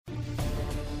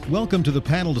Welcome to the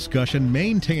panel discussion,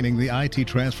 Maintaining the IT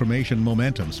Transformation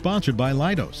Momentum, sponsored by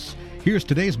Leidos. Here's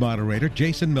today's moderator,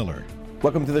 Jason Miller.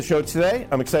 Welcome to the show today.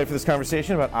 I'm excited for this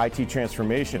conversation about IT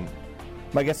transformation.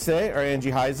 My guests today are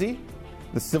Angie Heisey,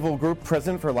 the Civil Group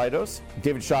President for Leidos,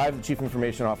 David Shive, the Chief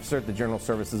Information Officer at the General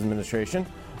Services Administration,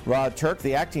 Rod Turk,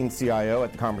 the Acting CIO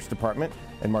at the Commerce Department,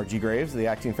 and Margie Graves, the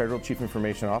Acting Federal Chief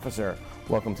Information Officer.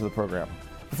 Welcome to the program.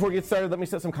 Before we get started, let me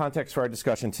set some context for our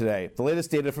discussion today. The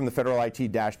latest data from the Federal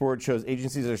IT Dashboard shows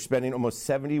agencies are spending almost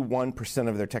 71%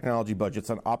 of their technology budgets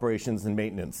on operations and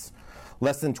maintenance,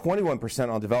 less than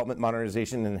 21% on development,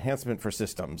 modernization, and enhancement for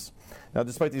systems. Now,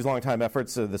 despite these long-time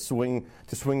efforts to swing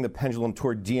the pendulum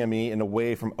toward DME and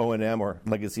away from O&M or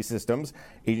legacy systems,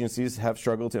 agencies have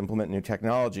struggled to implement new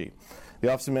technology.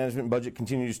 The Office of Management and Budget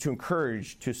continues to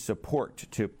encourage, to support,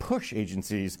 to push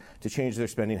agencies to change their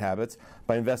spending habits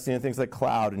by investing in things like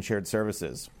cloud and shared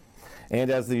services.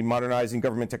 And as the Modernizing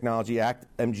Government Technology Act,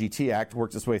 MGT Act,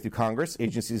 works its way through Congress,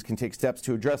 agencies can take steps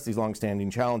to address these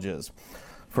long-standing challenges.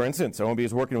 For instance, OMB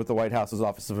is working with the White House's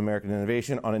Office of American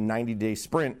Innovation on a 90-day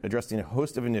sprint addressing a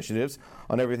host of initiatives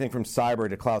on everything from cyber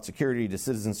to cloud security to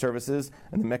citizen services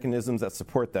and the mechanisms that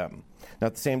support them. Now,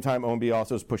 at the same time, OMB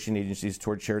also is pushing agencies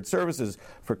toward shared services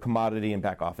for commodity and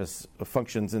back office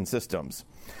functions and systems.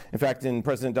 In fact, in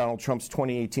President Donald Trump's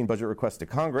 2018 budget request to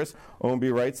Congress,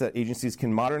 OMB writes that agencies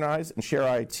can modernize and share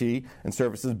IT and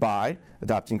services by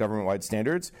adopting government-wide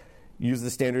standards, use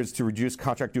the standards to reduce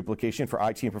contract duplication for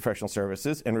IT and professional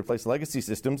services, and replace legacy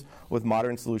systems with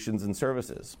modern solutions and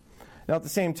services. Now, at the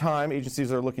same time,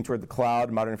 agencies are looking toward the cloud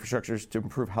and modern infrastructures to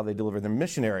improve how they deliver their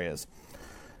mission areas.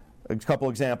 A couple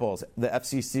examples: the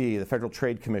FCC, the Federal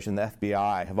Trade Commission, the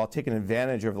FBI have all taken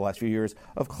advantage over the last few years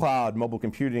of cloud, mobile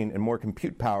computing, and more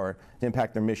compute power to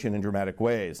impact their mission in dramatic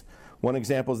ways. One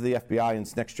example is the FBI and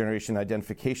its Next Generation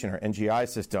Identification, or NGI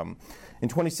system. In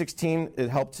 2016, it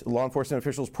helped law enforcement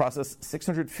officials process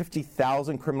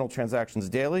 650,000 criminal transactions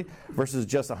daily versus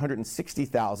just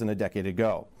 160,000 a decade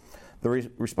ago.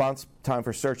 The response time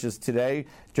for searches today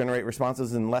generate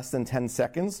responses in less than 10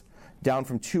 seconds, down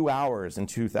from 2 hours in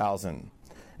 2000.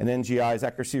 And NGI's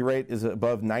accuracy rate is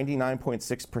above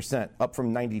 99.6%, up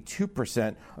from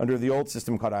 92% under the old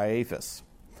system called IAFIS.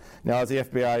 Now, as the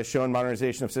FBI has shown,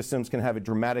 modernization of systems can have a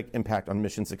dramatic impact on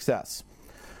mission success.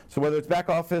 So whether it's back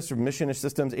office or mission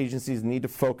systems, agencies need to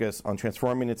focus on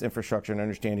transforming its infrastructure and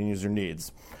understanding user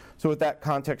needs. So with that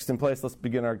context in place, let's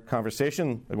begin our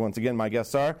conversation. Once again, my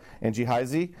guests are Angie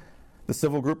Heisey, the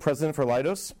Civil Group President for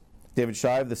Leidos, David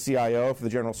Shive, the CIO for the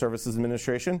General Services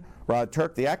Administration, Rod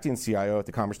Turk, the Acting CIO at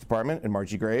the Commerce Department, and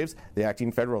Margie Graves, the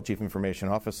Acting Federal Chief Information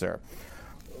Officer.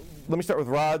 Let me start with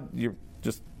Rod. You're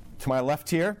just to my left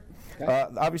here. Okay.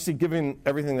 Obviously, given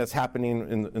everything that's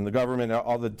happening in the government,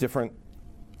 all the different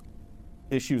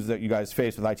issues that you guys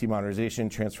face with IT modernization,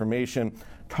 transformation,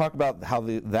 talk about how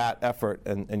that effort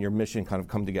and your mission kind of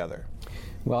come together.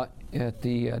 Well, at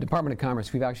the Department of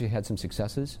Commerce, we've actually had some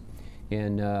successes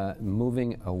in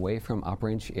moving away from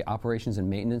operations and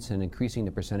maintenance and increasing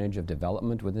the percentage of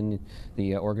development within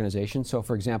the organization. So,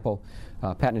 for example,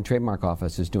 Patent and Trademark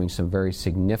Office is doing some very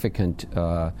significant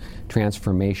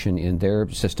transformation in their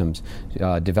systems,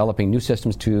 developing new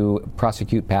systems to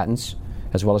prosecute patents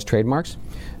as well as trademarks.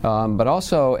 But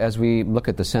also, as we look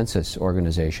at the Census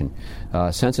organization,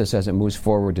 Census, as it moves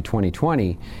forward to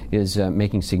 2020, is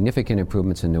making significant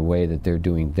improvements in the way that they're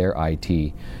doing their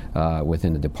IT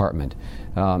within the department.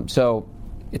 So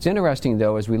it's interesting,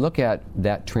 though, as we look at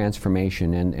that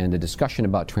transformation and the discussion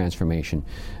about transformation,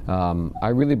 I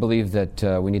really believe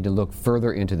that we need to look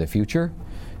further into the future.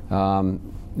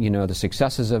 The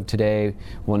successes of today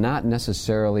will not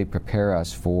necessarily prepare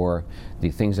us for the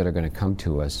things that are going to come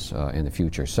to us in the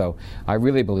future. So I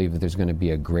really believe that there's going to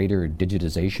be a greater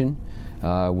digitization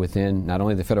within not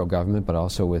only the federal government but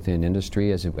also within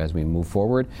industry as we move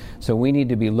forward. So we need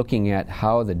to be looking at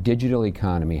how the digital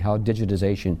economy, how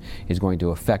digitization is going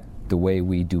to affect the way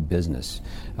we do business,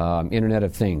 Internet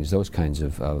of Things, those kinds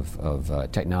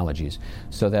of technologies,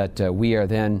 so that we are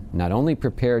then not only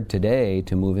prepared today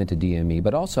to move into DME,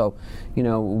 but also,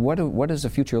 what does the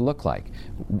future look like?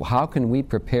 How can we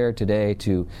prepare today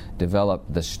to develop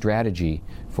the strategy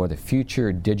for the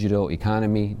future digital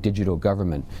economy, digital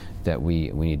government that we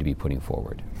need to be putting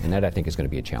forward? And that, I think, is going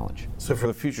to be a challenge. So for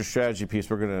the future strategy piece,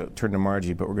 we're going to turn to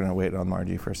Margie, but we're going to wait on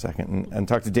Margie for a second and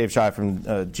talk to Dave Shive from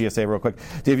GSA real quick.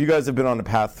 Dave, you guys have been on the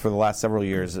path for the last several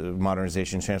years of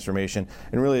modernization, transformation,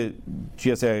 and really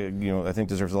GSA, I think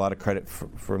deserves a lot of credit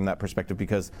from that perspective,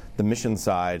 because the mission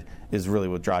side is really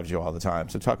what drives you all the time.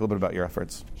 So talk a little bit about your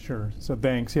efforts. Sure. So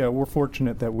thanks. Yeah, we're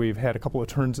fortunate that we've had a couple of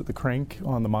turns at the crank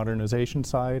on the modernization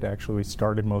side. side. Actually, we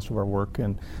started most of our work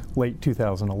in late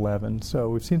 2011, so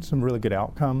we've seen some really good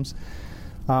outcomes.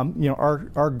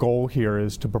 Our goal here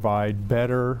is to provide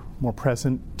better, more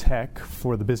present tech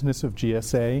for the business of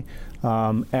GSA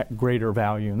at greater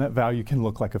value. And that value can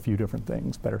look like a few different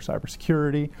things: better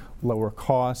cybersecurity, lower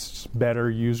costs, better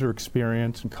user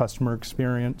experience and customer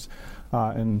experience,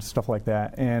 and stuff like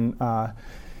that. And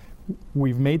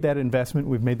we've made that investment,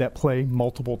 we've made that play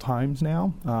multiple times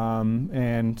now,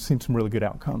 and seen some really good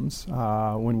outcomes.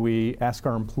 When we ask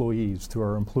our employees through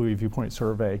our employee viewpoint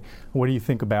survey, what do you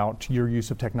think about your use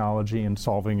of technology in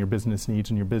solving your business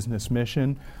needs and your business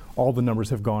mission? All the numbers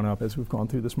have gone up as we've gone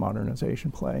through this modernization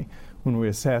play. When we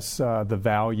assess the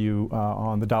value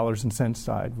on the dollars and cents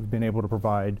side, we've been able to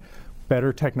provide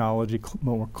better technology,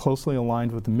 more closely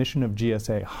aligned with the mission of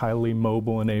GSA, highly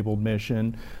mobile-enabled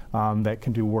mission that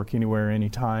can do work anywhere,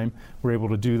 anytime. We're able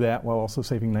to do that while also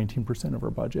saving 19% of our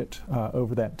budget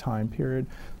over that time period.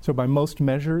 So by most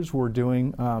measures, we're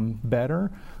doing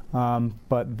better.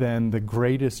 But then the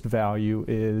greatest value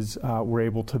is we're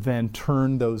able to then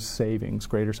turn those savings,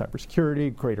 greater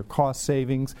cybersecurity, greater cost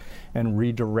savings, and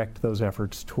redirect those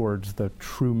efforts towards the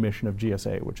true mission of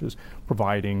GSA, which is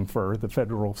providing for the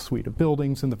federal suite of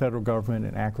buildings in the federal government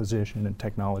and acquisition and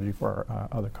technology for our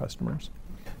other customers.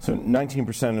 So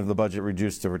 19% of the budget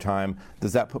reduced over time.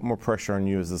 Does that put more pressure on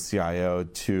you as the CIO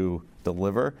to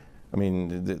deliver? I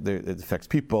mean, it affects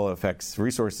people, it affects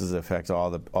resources, it affects all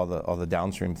the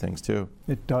downstream things too.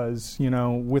 It does.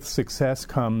 With success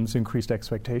comes increased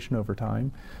expectation over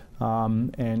time,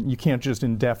 and you can't just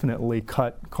indefinitely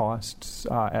cut costs.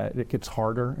 It gets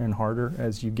harder and harder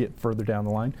as you get further down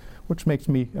the line, which makes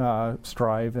me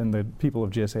strive, and the people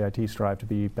of GSA IT strive to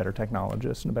be better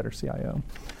technologists and a better CIO.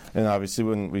 And obviously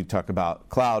when we talk about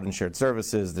cloud and shared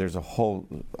services, there's a whole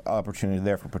opportunity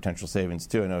there for potential savings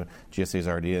too. I know GSA is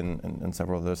already in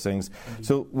several of those things. Mm-hmm.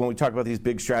 So when we talk about these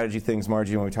big strategy things,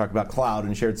 Margie, when we talk about cloud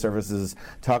and shared services,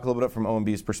 talk a little bit from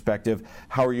OMB's perspective.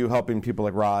 How are you helping people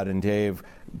like Rod and Dave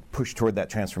push toward that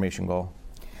transformation goal?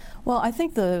 Well, I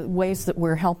think the ways that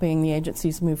we're helping the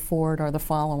agencies move forward are the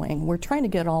following. We're trying to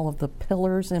get all of the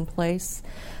pillars in place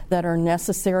that are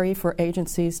necessary for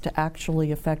agencies to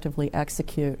actually effectively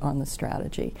execute on the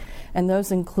strategy. And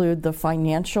those include the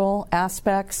financial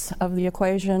aspects of the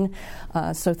equation,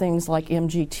 so things like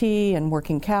MGT and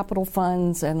working capital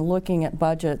funds, and looking at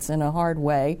budgets in a hard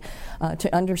way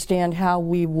to understand how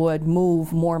we would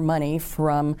move more money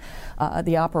from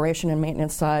the operation and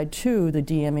maintenance side to the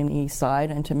DM&E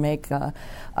side, and to make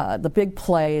the big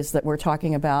plays that we're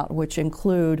talking about, which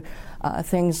include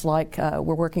things like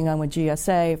we're working on with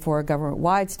GSA for a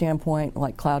government-wide standpoint,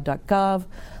 like cloud.gov,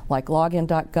 like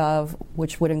login.gov,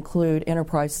 which would include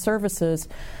enterprise services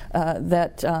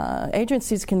that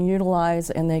agencies can utilize,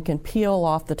 and they can peel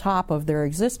off the top of their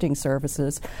existing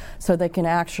services so they can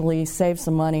actually save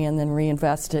some money and then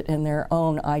reinvest it in their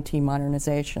own IT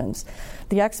modernizations.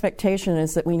 The expectation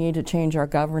is that we need to change our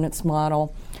governance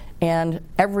model and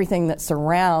everything that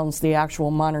surrounds the actual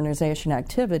modernization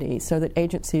activity so that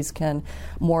agencies can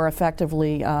more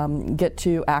effectively get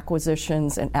to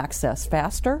acquisitions and access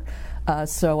faster.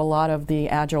 So a lot of the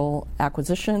agile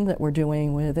acquisition that we're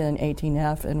doing within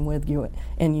 18F and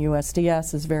in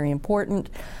USDS is very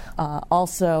important.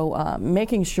 Also,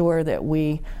 making sure that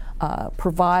we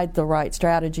provide the right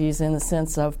strategies in the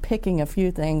sense of picking a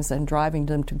few things and driving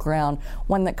them to ground.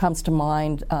 One that comes to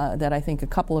mind that I think a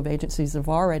couple of agencies have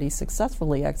already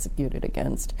successfully executed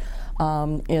against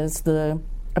is the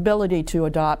ability to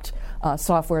adopt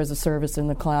software as a service in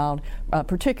the cloud,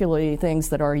 particularly things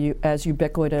that are as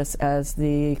ubiquitous as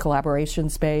the collaboration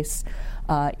space,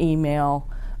 email,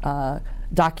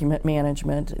 document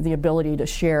management, the ability to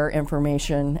share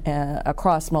information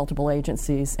across multiple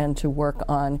agencies and to work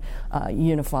on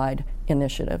unified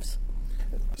initiatives.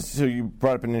 So you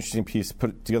brought up an interesting piece,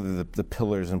 put together the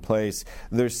pillars in place.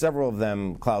 There's several of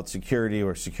them. Cloud security,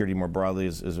 or security more broadly,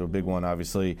 is a big one,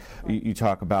 obviously. You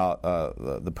talk about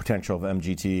the potential of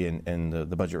MGT and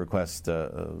the budget request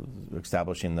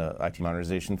establishing the IT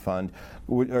Modernization Fund.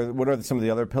 What are some of the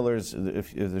other pillars?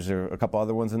 Is there a couple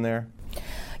other ones in there?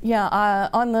 Yeah,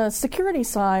 on the security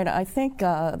side, I think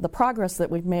the progress that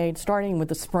we've made, starting with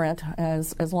the sprint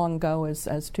as long ago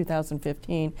as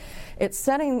 2015, it's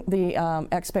setting the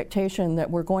expectation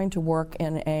that we're going to work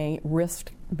in a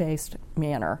risk-based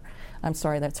manner. I'm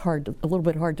sorry, that's a little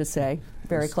bit hard to say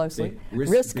very closely.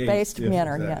 Risk-based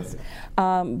manner, exactly.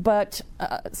 Yes. But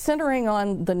centering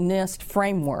on the NIST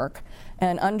framework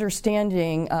and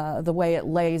understanding the way it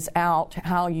lays out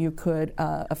how you could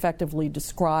effectively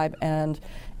describe and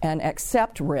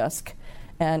accept risk,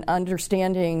 and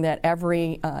understanding that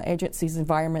every agency's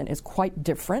environment is quite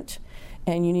different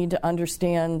and you need to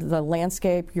understand the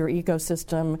landscape, your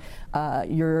ecosystem,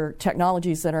 your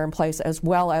technologies that are in place, as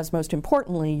well as, most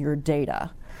importantly, your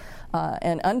data.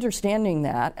 And understanding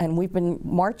that, and we've been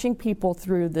marching people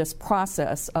through this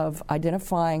process of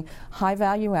identifying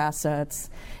high-value assets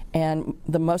and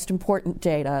the most important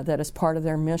data that is part of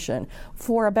their mission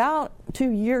for about 2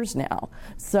 years now.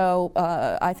 So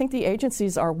I think the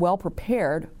agencies are well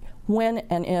prepared when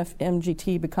and if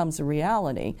MGT becomes a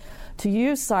reality to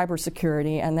use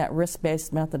cybersecurity and that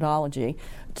risk-based methodology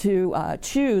to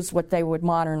choose what they would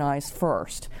modernize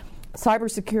first.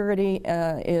 Cybersecurity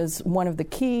is one of the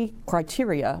key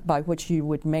criteria by which you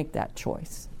would make that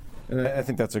choice. And I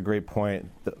think that's a great point.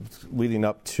 Leading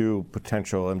up to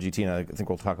potential MGT, and I think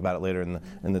we'll talk about it later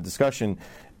in the discussion,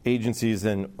 agencies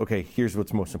then, okay, here's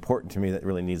what's most important to me that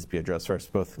really needs to be addressed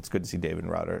first. Both, it's good to see David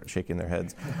and Rod are shaking their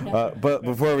heads. But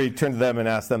before we turn to them and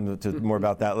ask them more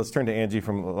about that, let's turn to Angie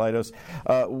from Leidos.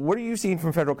 What are you seeing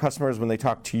from federal customers when they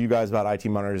talk to you guys about IT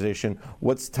modernization?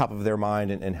 What's top of their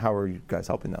mind, and how are you guys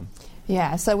helping them?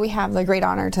 Yeah, so we have the great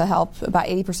honor to help about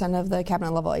 80% of the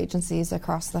cabinet level agencies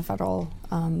across the federal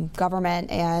government,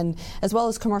 and as well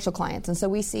as commercial clients. And so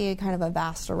we see kind of a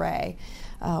vast array.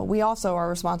 We also are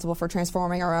responsible for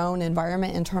transforming our own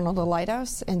environment internal to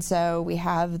Leidos, and so we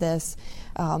have this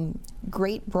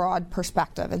great broad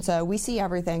perspective. And so we see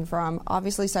everything from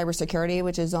obviously cybersecurity,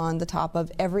 which is on the top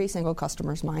of every single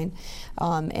customer's mind,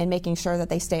 and making sure that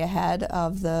they stay ahead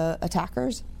of the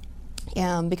attackers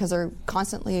because they're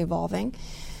constantly evolving.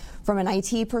 From an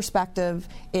IT perspective,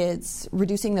 it's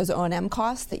reducing those O&M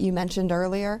costs that you mentioned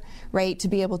earlier, right, to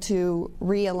be able to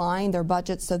realign their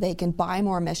budgets so they can buy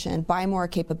more mission, buy more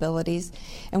capabilities.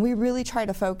 And we really try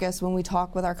to focus when we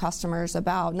talk with our customers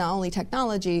about not only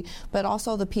technology, but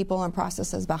also the people and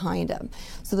processes behind them,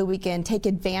 so that we can take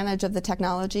advantage of the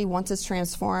technology once it's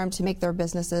transformed to make their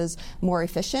businesses more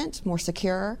efficient, more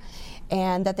secure,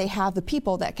 and that they have the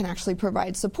people that can actually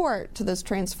provide support to those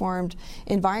transformed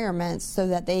environments so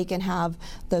that they can have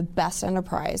the best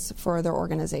enterprise for their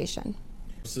organization.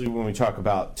 So when we talk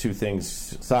about two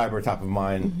things, cyber top of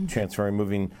mind, transferring,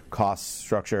 moving cost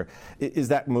structure, is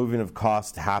that moving of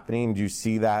cost happening? Do you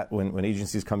see that when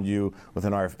agencies come to you with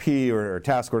an RFP or a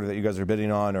task order that you guys are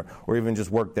bidding on, or even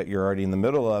just work that you're already in the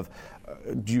middle of?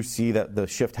 Do you see that the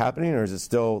shift happening, or is it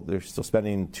still they're still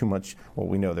spending too much? Well,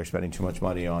 we know they're spending too much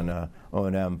money on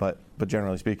O&M, but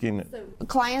generally speaking,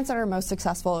 clients that are most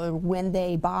successful are when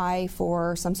they buy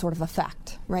for some sort of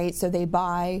effect, right? So they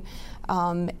buy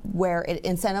where it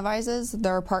incentivizes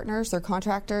their partners, their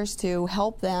contractors, to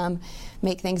help them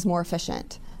make things more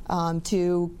efficient,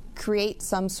 to create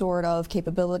some sort of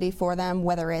capability for them,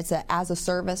 whether it's as a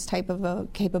service type of a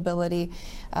capability,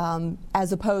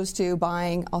 as opposed to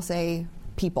buying, I'll say,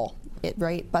 people,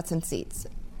 right, butts and seats.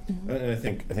 And I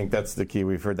think that's the key.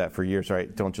 We've heard that for years,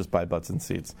 right? Don't just buy butts and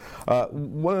seats.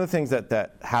 One of the things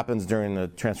that happens during the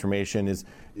transformation is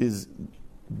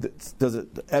does it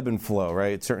ebb and flow,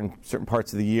 right? Certain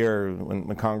parts of the year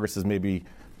when Congress is maybe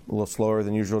a little slower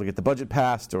than usual to get the budget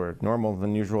passed, or normal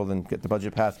than usual than get the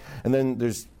budget passed, and then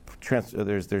there's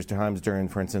times during,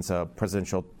 for instance, a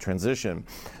presidential transition.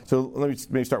 So let me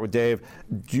maybe start with Dave.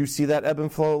 Do you see that ebb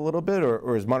and flow a little bit,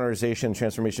 or is modernization,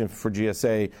 transformation for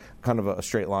GSA kind of a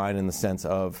straight line in the sense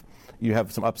of you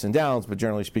have some ups and downs, but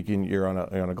generally speaking, you're on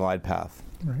a glide path?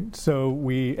 Right. So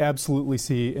we absolutely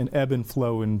see an ebb and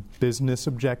flow in business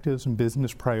objectives and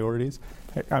business priorities.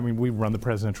 I mean, we run the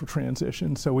presidential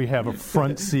transition, so we have a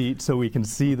front seat so we can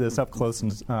see this up close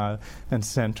and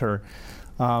center.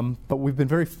 But we've been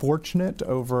very fortunate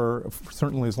over,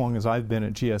 certainly as long as I've been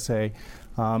at GSA,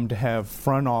 to have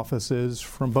front offices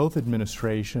from both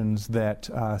administrations that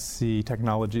see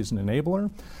technology as an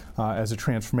enabler, as a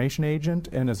transformation agent,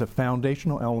 and as a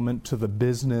foundational element to the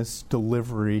business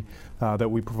delivery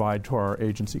that we provide to our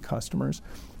agency customers.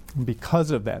 And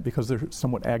because of that, because they're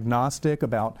somewhat agnostic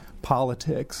about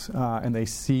politics and they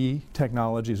see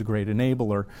technology as a great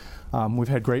enabler, we've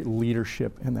had great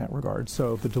leadership in that regard.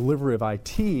 So the delivery of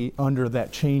IT under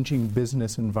that changing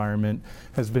business environment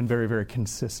has been very, very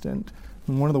consistent.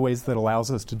 And one of the ways that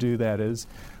allows us to do that is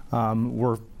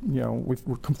we're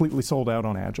completely sold out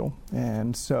on Agile,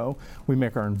 and so we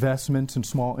make our investments in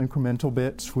small incremental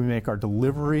bits. We make our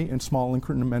delivery in small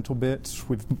incremental bits.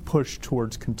 We've pushed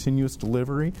towards continuous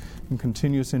delivery and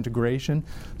continuous integration,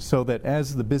 so that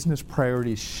as the business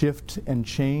priorities shift and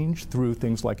change through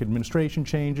things like administration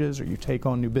changes, or you take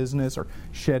on new business or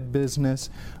shed business,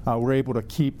 we're able to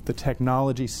keep the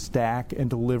technology stack and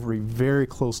delivery very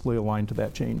closely aligned to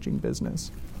that changing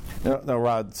business. Now,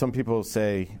 Rod, some people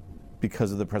say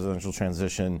because of the presidential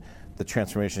transition the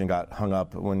transformation got hung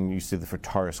up when you see the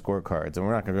FITARA scorecards, and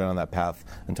we're not going to go down that path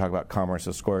and talk about commerce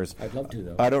or scores. I'd love to,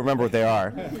 though. I don't remember what they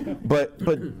are, but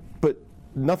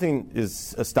nothing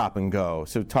is a stop and go.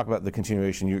 So talk about the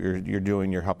continuation you're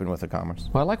doing. You're helping with the commerce.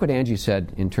 Well, I like what Angie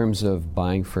said in terms of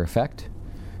buying for effect.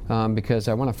 Because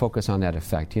I want to focus on that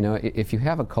effect. You know, if you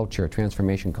have a culture, a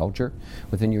transformation culture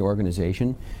within your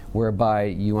organization, whereby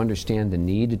you understand the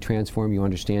need to transform, you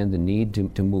understand the need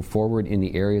to move forward in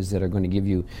the areas that are going to give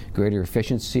you greater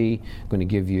efficiency, going to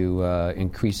give you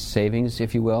increased savings,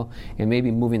 if you will, and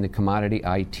maybe moving the commodity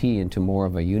IT into more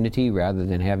of a unity rather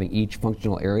than having each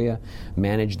functional area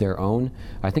manage their own.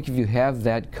 I think if you have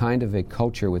that kind of a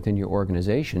culture within your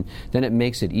organization, then it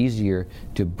makes it easier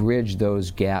to bridge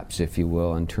those gaps, if you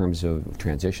will, in terms of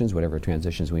transitions, whatever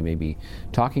transitions we may be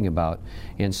talking about.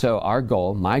 And so our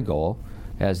goal, my goal,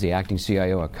 as the acting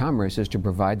CIO of Commerce, is to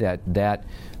provide that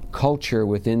culture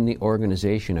within the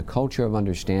organization, a culture of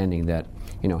understanding that,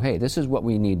 you know, hey, this is what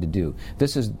we need to do.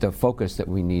 This is the focus that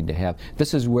we need to have.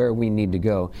 This is where we need to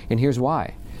go, and here's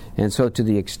why. And so to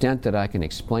the extent that I can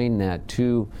explain that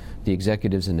to the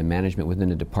executives and the management within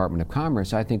the Department of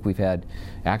Commerce, I think we've had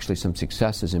actually some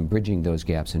successes in bridging those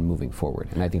gaps and moving forward,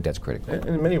 and I think that's critical. And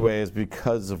in many ways,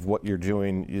 because of what you're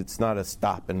doing, it's not a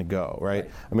stop and go, right?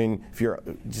 I mean, if you're,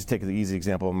 just take the easy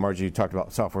example, Margie talked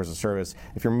about software as a service.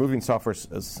 If you're moving software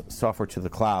to the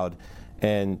cloud,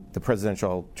 and the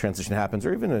presidential transition happens,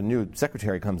 or even a new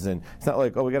secretary comes in, it's not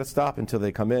like, oh, we got to stop until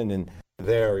they come in and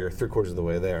there, you're 3/4 of the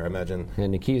way there, I imagine.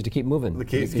 And the key is to keep moving. The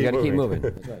key is you got to keep moving.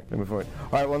 That's right. Move forward. All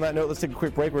right, well, on that note, let's take a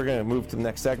quick break. We're going to move to the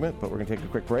next segment, but we're going to take a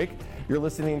quick break. You're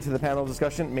listening to the panel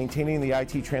discussion, Maintaining the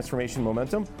IT Transformation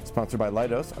Momentum, sponsored by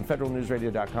Leidos on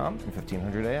federalnewsradio.com and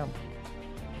 1500 AM.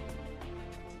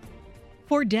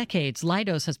 For decades,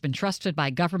 Leidos has been trusted by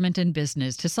government and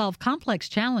business to solve complex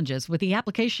challenges with the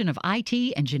application of IT,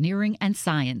 engineering, and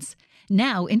science.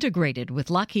 Now integrated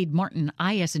with Lockheed Martin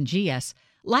IS&GS,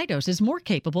 Leidos is more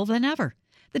capable than ever.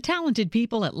 The talented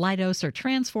people at Leidos are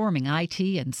transforming IT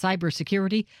and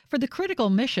cybersecurity for the critical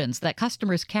missions that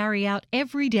customers carry out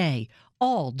every day,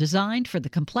 all designed for the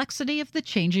complexity of the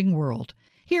changing world.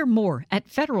 Hear more at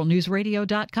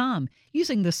federalnewsradio.com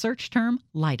using the search term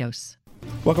Leidos.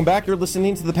 Welcome back. You're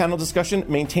listening to the panel discussion,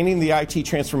 Maintaining the IT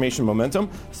Transformation Momentum,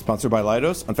 sponsored by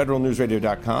Leidos on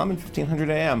federalnewsradio.com and 1500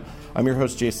 AM. I'm your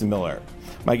host, Jason Miller.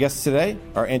 My guests today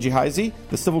are Angie Heisey,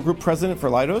 the Civil Group President for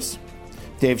Leidos,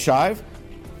 Dave Shive,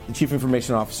 the Chief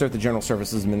Information Officer at the General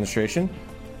Services Administration,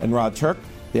 and Rod Turk,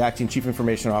 the Acting Chief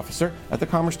Information Officer at the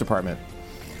Commerce Department.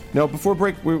 Now, before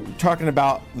break, we were talking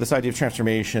about this idea of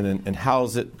transformation and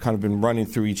how's it kind of been running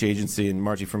through each agency. And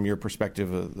Margie, from your perspective,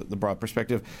 the broad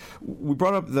perspective, we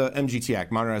brought up the MGT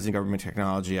Act, Modernizing Government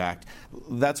Technology Act.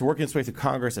 That's working its way through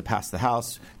Congress. It passed the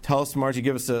House. Tell us, Margie,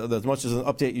 give us as much as an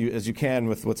update as you can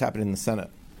with what's happening in the Senate.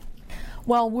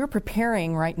 Well, we're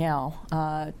preparing right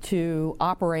now to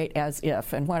operate as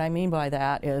if, and what I mean by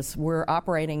that is we're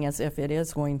operating as if it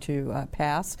is going to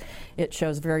pass. It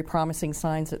shows very promising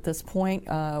signs at this point.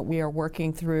 We are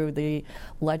working through the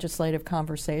legislative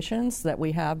conversations that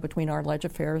we have between our Leg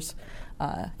Affairs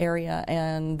area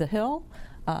and the Hill.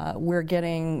 We're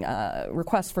getting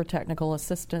requests for technical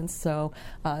assistance, so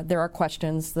there are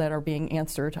questions that are being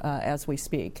answered as we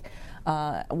speak.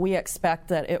 We expect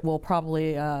that it will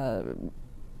probably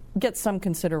get some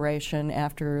consideration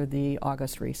after the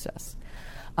August recess.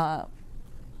 So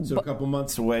a couple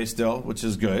months away still, which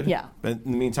is good. Yeah. But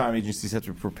in the meantime, agencies have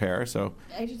to prepare. So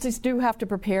agencies do have to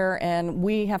prepare, and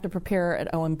we have to prepare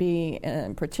at OMB,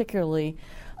 and particularly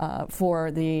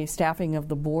for the staffing of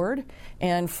the board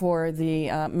and for the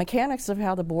mechanics of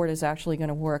how the board is actually going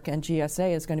to work. And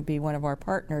GSA is going to be one of our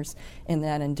partners in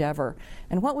that endeavor.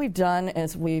 And what we've done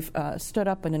is we've stood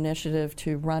up an initiative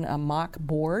to run a mock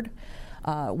board.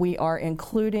 We are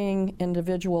including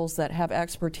individuals that have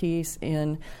expertise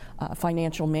in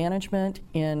financial management,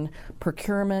 in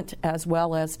procurement, as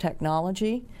well as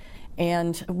technology.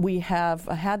 And we have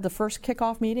had the first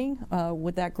kickoff meeting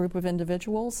with that group of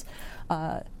individuals.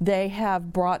 They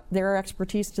have brought their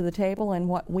expertise to the table, and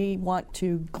what we want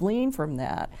to glean from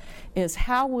that is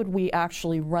how would we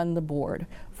actually run the board?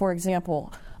 For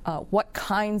example, what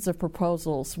kinds of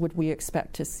proposals would we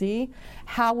expect to see?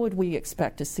 How would we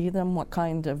expect to see them? What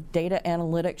kind of data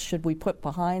analytics should we put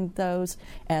behind those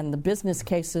and the business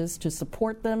cases to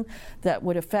support them that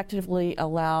would effectively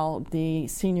allow the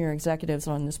senior executives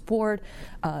on this board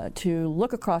to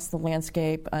look across the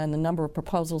landscape and the number of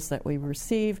proposals that we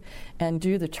receive and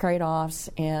do the trade-offs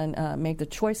and make the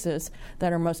choices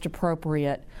that are most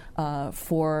appropriate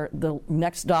for the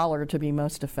next dollar to be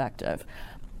most effective.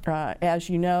 As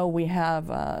you know, we have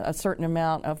a certain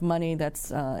amount of money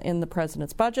that's in the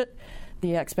President's budget.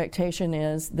 The expectation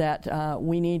is that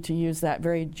we need to use that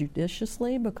very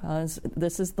judiciously because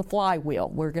this is the flywheel.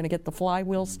 We're going to get the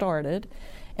flywheel started,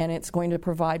 and it's going to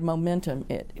provide momentum.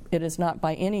 It is not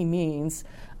by any means,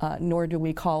 nor do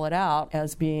we call it out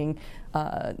as being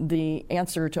the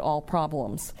answer to all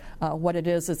problems. What it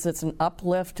is it's an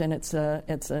uplift, and it's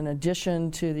an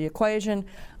addition to the equation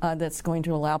that's going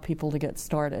to allow people to get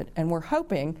started. And we're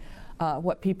hoping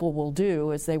what people will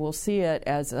do is they will see it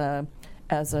as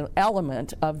an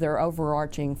element of their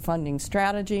overarching funding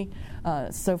strategy.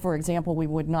 So, for example, we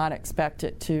would not expect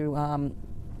it to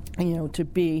to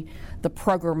be the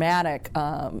programmatic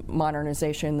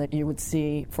modernization that you would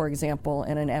see, for example,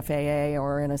 in an FAA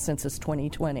or in a Census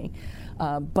 2020.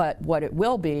 But what it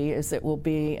will be is it will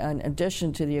be an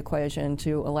addition to the equation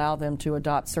to allow them to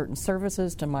adopt certain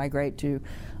services, to migrate to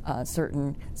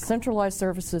certain centralized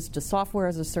services, to software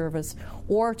as a service,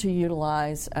 or to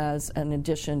utilize as an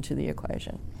addition to the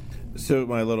equation. So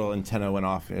my little antenna went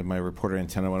off, my reporter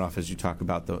antenna went off as you talk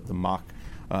about the mock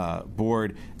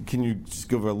board. Can you just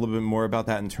go over a little bit more about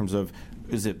that in terms of,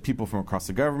 is it people from across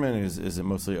the government? Is it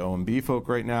mostly OMB folk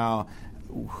right now?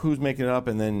 Who's making it up?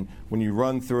 And then when you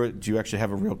run through it, do you actually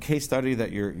have a real case study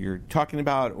that you're talking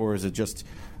about, or is it just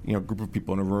a group of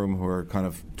people in a room who are kind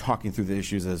of talking through the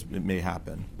issues as it may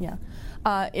happen? Yeah.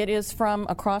 It is from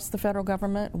across the federal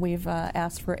government. We've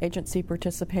asked for agency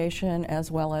participation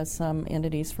as well as some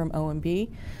entities from OMB.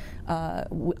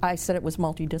 I said it was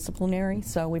multidisciplinary,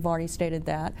 so we've already stated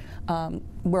that.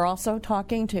 We're also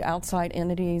talking to outside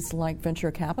entities like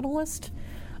venture capitalists.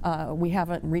 We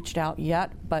haven't reached out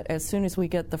yet, but as soon as we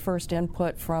get the first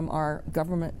input from our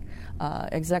government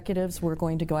executives, we're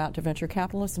going to go out to venture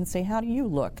capitalists and say, how do you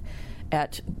look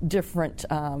at different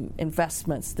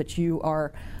investments that you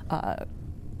are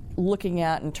looking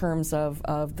at in terms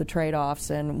of the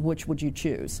trade-offs, and which would you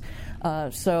choose?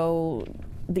 So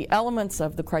the elements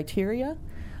of the criteria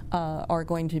are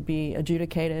going to be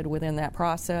adjudicated within that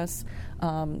process.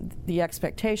 The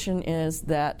expectation is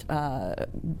that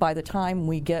by the time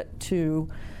we get to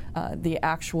the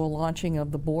actual launching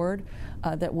of the board,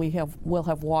 that we'll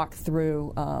have walked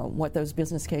through what those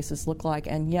business cases look like.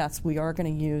 And yes, we are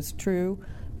going to use true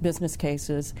business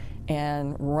cases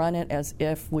and run it as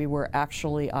if we were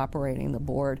actually operating the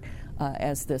board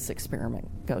as this experiment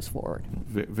goes forward.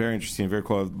 Very interesting, very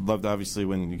cool. I'd love to, obviously,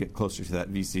 when you get closer to that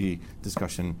VC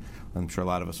discussion, I'm sure a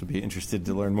lot of us would be interested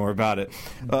to learn more about it.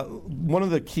 One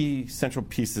of the key central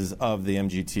pieces of the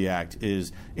MGT Act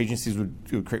is agencies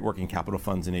would create working capital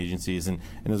funds in agencies. And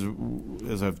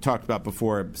as I've talked about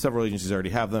before, several agencies already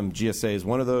have them. GSA is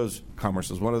one of those. Commerce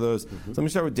is one of those. So let me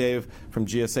start with Dave from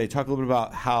GSA. Talk a little bit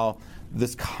about how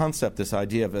this concept, this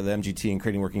idea of the MGT and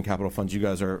creating working capital funds, you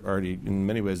guys are already in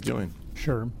many ways doing.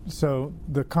 Sure. So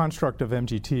the construct of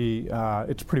MGT,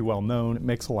 it's pretty well known. It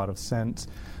makes a lot of sense.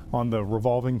 On the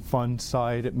revolving fund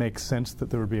side, it makes sense that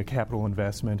there would be a capital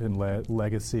investment in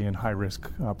legacy and high-risk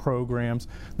programs.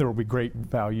 There will be great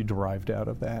value derived out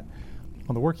of that.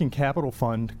 On the working capital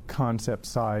fund concept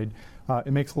side,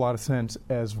 it makes a lot of sense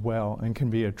as well and can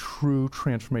be a true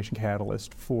transformation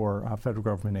catalyst for federal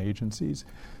government agencies.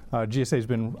 GSA has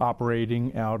been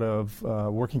operating out of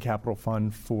working capital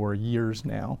fund for years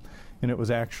now, and it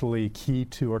was actually key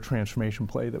to our transformation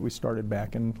play that we started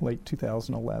back in late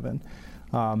 2011.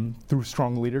 Through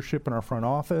strong leadership in our front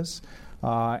office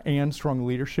and strong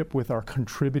leadership with our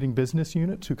contributing business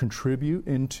unit to contribute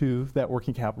into that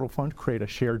working capital fund, create a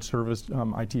shared service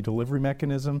IT delivery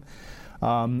mechanism.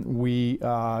 We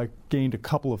gained a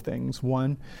couple of things.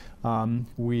 One,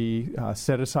 we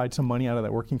set aside some money out of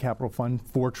that working capital fund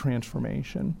for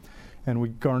transformation. And we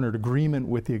garnered agreement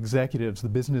with the executives, the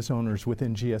business owners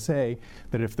within GSA,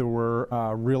 that if there were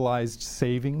realized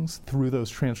savings through those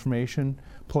transformation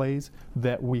plays,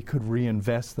 that we could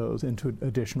reinvest those into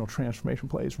additional transformation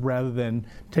plays rather than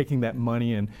taking that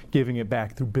money and giving it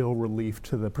back through bill relief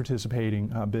to the participating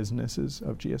businesses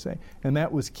of GSA. And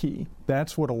that was key.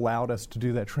 That's what allowed us to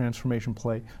do that transformation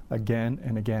play again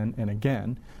and again and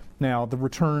again. Now, the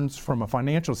returns from a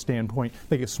financial standpoint,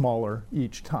 they get smaller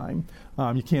each time.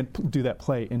 You can't do that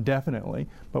play indefinitely.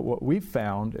 But what we've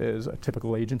found is a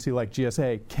typical agency like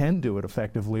GSA can do it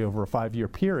effectively over a 5-year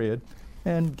period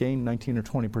and gain 19 or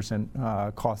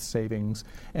 20% cost savings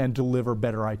and deliver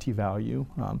better IT value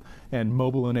and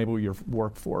mobile enable your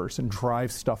workforce and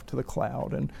drive stuff to the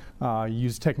cloud and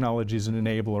use technology as an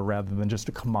enabler rather than just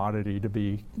a commodity to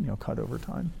be cut over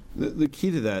time. The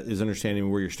key to that is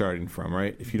understanding where you're starting from,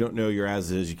 right? If you don't know your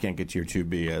as-is, you can't get to your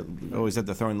to-be. I always have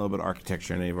to throw in a little bit of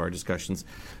architecture in any of our discussions.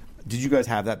 Did you guys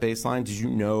have that baseline? Did you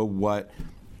know what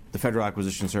the Federal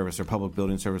Acquisition Service or Public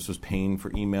Building Service was paying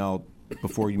for email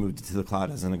before you moved it to the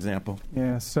cloud, as an example?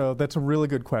 Yeah, so that's a really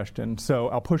good question. So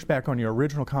I'll push back on your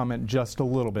original comment just a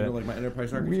little bit. Like my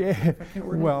enterprise architect? Yeah,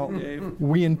 well,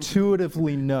 we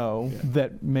intuitively know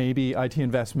that maybe IT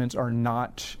investments are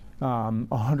not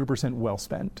 100% well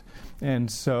spent. And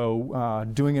so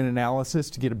doing an analysis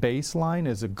to get a baseline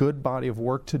is a good body of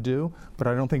work to do, but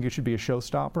I don't think it should be a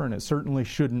showstopper, and it certainly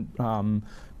shouldn't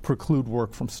preclude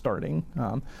work from starting.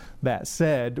 That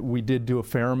said, we did do a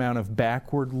fair amount of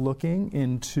backward looking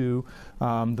into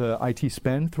the IT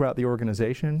spend throughout the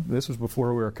organization. This was before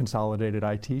we were a consolidated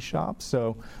IT shop,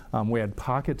 so we had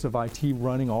pockets of IT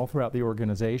running all throughout the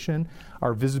organization.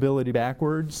 Our visibility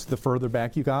backwards, the further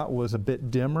back you got, was a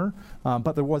bit dimmer,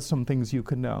 but there was some things you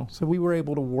could know. So we were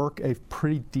able to work a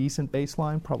pretty decent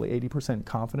baseline, probably 80%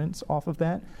 confidence off of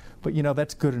that. But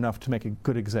that's good enough to make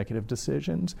good executive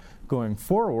decisions. Going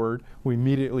forward, we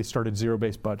immediately started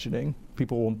zero-based budgeting.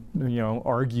 People will,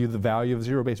 argue the value of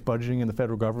zero-based budgeting in the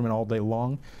federal government all day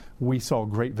long. We saw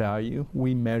great value.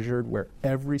 We measured where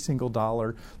every single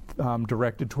dollar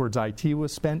directed towards IT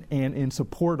was spent and in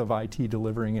support of IT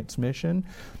delivering its mission.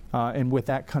 And with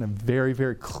that kind of very,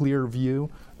 very clear view,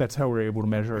 that's how we're able to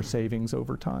measure our savings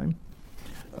over time.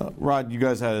 Rod, you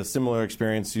guys had a similar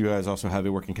experience. You guys also have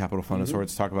a working capital fund of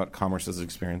sorts. Talk about Commerce's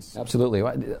experience. Absolutely.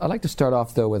 I'd like to start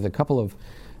off, though, with a couple of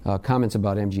comments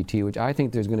about MGT, which I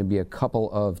think there's going to be a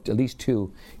couple of, at least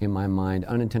two, in my mind,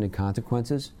 unintended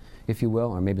consequences, if you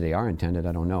will, or maybe they are intended,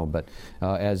 I don't know, but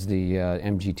as the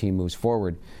MGT moves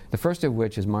forward. The first of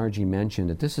which, as Margie mentioned,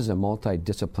 that this is a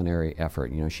multidisciplinary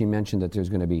effort. She mentioned that there's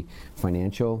going to be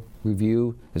financial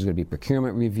review, there's going to be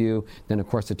procurement review, then of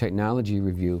course the technology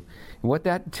review. And what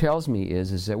that tells me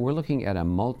is that we're looking at a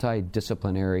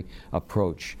multidisciplinary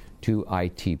approach to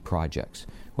IT projects,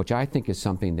 which I think is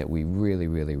something that we really,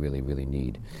 really, really, really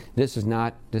need. This is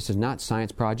not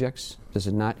science projects. This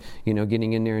is not,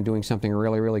 getting in there and doing something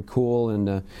really, really cool in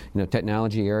the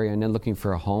technology area and then looking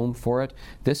for a home for it.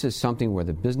 This is something where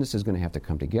the business is going to have to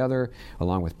come together,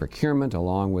 along with procurement,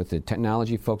 along with the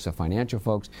technology folks, the financial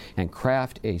folks, and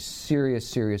craft a serious,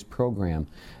 serious program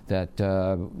that,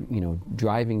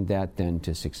 driving that then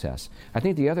to success. I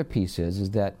think the other piece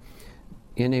is that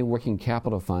in a working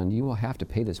capital fund, you will have to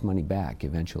pay this money back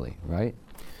eventually, right?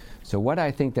 So what I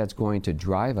think that's going to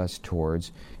drive us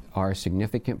towards are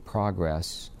significant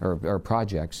progress or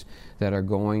projects that are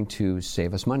going to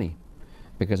save us money.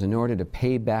 Because in order to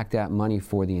pay back that money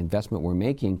for the investment we're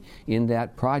making in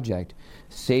that project,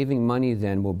 saving money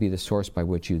then will be the source by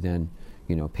which you then,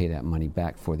 pay that money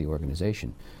back for the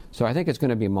organization. So I think it's going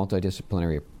to be a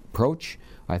multidisciplinary approach.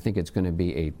 I think it's going to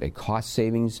be a cost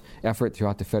savings effort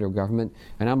throughout the federal government,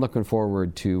 and I'm looking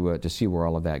forward to see where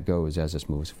all of that goes as this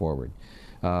moves forward.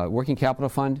 Working capital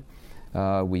fund.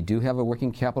 We do have a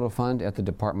working capital fund at the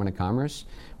Department of Commerce.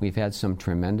 We've had some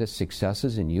tremendous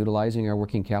successes in utilizing our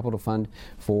working capital fund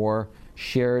for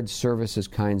shared services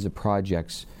kinds of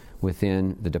projects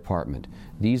within the department.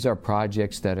 These are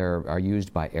projects that are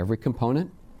used by every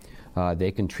component.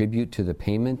 They contribute to the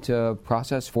payment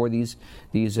process for these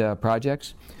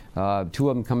projects. Two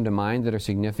of them come to mind that are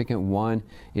significant. One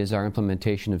is our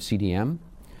implementation of CDM.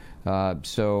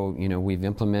 So we've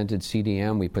implemented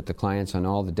CDM, we put the clients on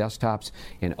all the desktops,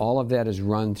 and all of that is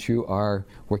run through our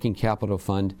working capital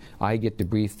fund. I get to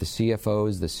brief the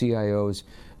CFOs, the CIOs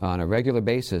on a regular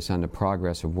basis on the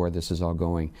progress of where this is all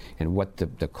going and what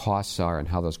the costs are and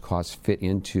how those costs fit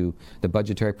into the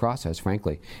budgetary process,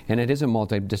 frankly. And it is a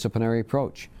multidisciplinary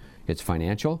approach. It's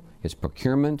financial, it's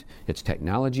procurement, it's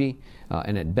technology,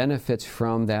 and it benefits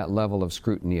from that level of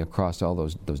scrutiny across all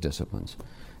those disciplines.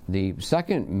 The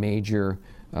second major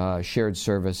shared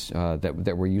service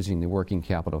that we're using the working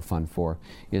capital fund for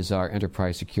is our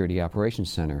Enterprise Security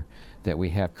Operations Center that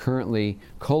we have currently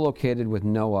co-located with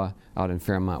NOAA out in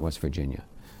Fairmont, West Virginia.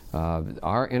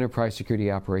 Our Enterprise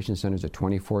Security Operations Center is a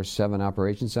 24/7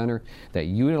 operations center that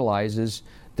utilizes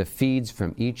the feeds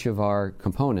from each of our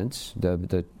components,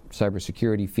 the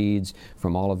cybersecurity feeds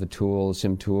from all of the tools,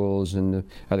 SIM tools, and the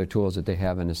other tools that they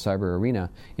have in the cyber arena,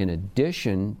 in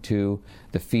addition to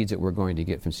the feeds that we're going to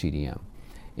get from CDM.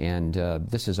 And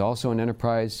this is also an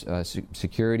enterprise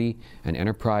security, an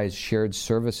enterprise shared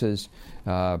services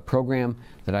program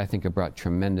that I think have brought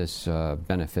tremendous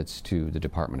benefits to the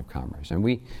Department of Commerce. And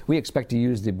we expect to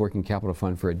use the Working Capital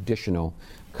Fund for additional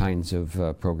kinds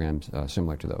of programs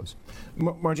similar to those.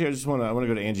 Margie, I want to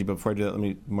go to Angie, but before I do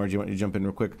that, Margie, I want you to jump in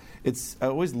real quick. I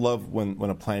always love when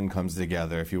a plan comes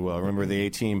together, if you will. Remember the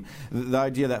A-Team, the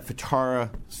idea that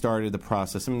FITARA started the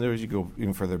process. I mean, there you go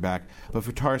even further back, but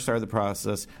FITARA started the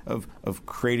process of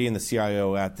creating the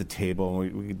CIO at the table.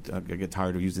 And I get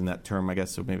tired of using that term, I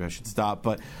guess, so maybe I should stop.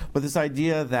 But this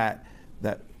idea that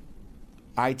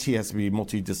IT has to be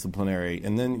multidisciplinary,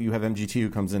 and then you have MGT who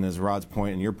comes in, as Rod's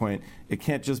point and your point. It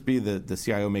can't just be the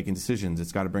CIO making decisions.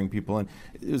 It's got to bring people in.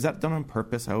 Is that done on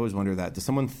purpose? I always wonder that. Does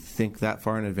someone think that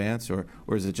far in advance, or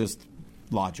is it just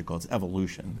logical? It's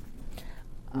evolution.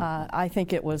 I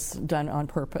think it was done on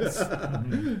purpose.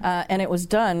 And it was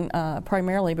done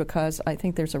primarily because I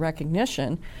think there's a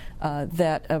recognition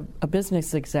that a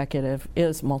business executive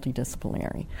is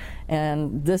multidisciplinary.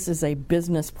 And this is a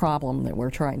business problem that we're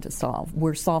trying to solve.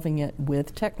 We're solving it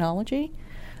with technology,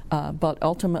 but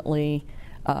ultimately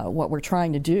what we're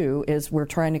trying to do is we're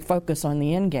trying to focus on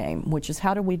the end game, which is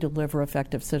how do we deliver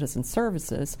effective citizen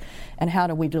services and how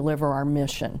do we deliver our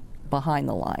mission behind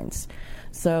the lines.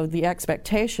 So the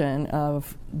expectation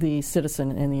of the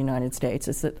citizen in the United States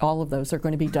is that all of those are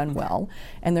going to be done well,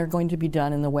 and they're going to be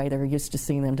done in the way they're used to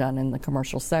seeing them done in the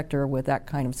commercial sector, with that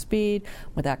kind of speed,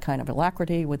 with that kind of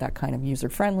alacrity, with that kind of user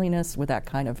friendliness, with that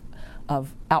kind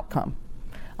of outcome,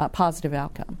 positive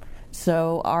outcome.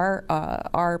 So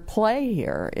our play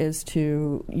here is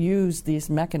to use these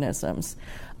mechanisms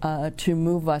to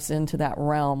move us into that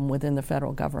realm within the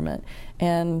federal government.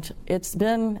 And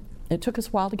it took us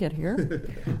a while to get here,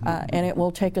 and it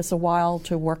will take us a while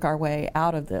to work our way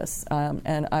out of this.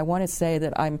 And I want to say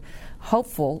that I'm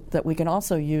hopeful that we can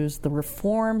also use the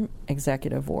reform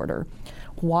executive order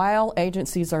while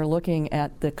agencies are looking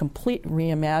at the complete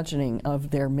reimagining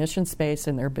of their mission space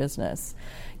and their business.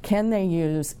 Can they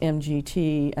use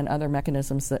MGT and other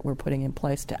mechanisms that we're putting in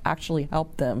place to actually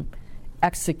help them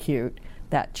execute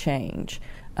that change?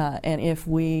 And if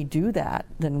we do that,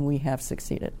 then we have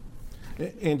succeeded.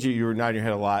 Angie, you were nodding your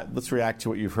head a lot. Let's react to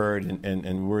what you've heard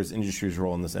and where's industry's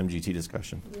role in this MGT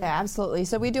discussion? Yeah, absolutely.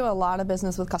 So we do a lot of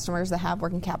business with customers that have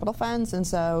working capital funds, and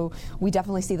so we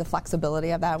definitely see the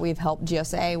flexibility of that. We've helped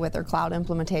GSA with their cloud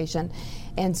implementation.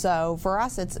 And so for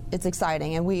us, it's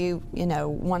exciting, and we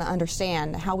want to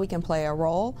understand how we can play a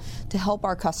role to help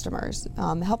our customers,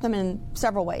 help them in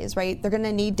several ways, right? They're going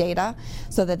to need data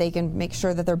so that they can make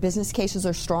sure that their business cases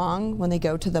are strong when they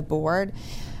go to the board.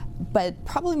 But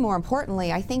probably more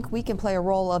importantly, I think we can play a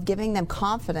role of giving them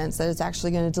confidence that it's actually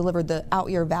going to deliver the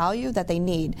out-year value that they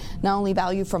need. Not only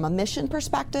value from a mission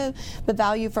perspective, but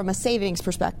value from a savings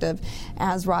perspective,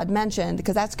 as Rod mentioned,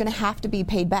 because that's going to have to be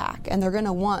paid back. And they're going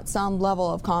to want some level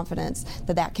of confidence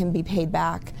that that can be paid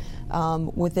back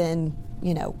within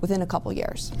a couple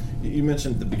years. You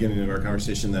mentioned at the beginning of our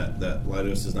conversation that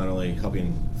Leidos is not only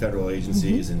helping federal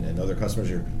agencies and other customers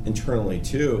here internally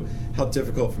too. How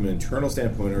difficult from an internal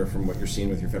standpoint, or from what you're seeing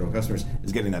with your federal customers,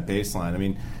 is getting that baseline? I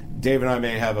mean, Dave and I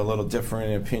may have a little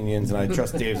different opinions, and I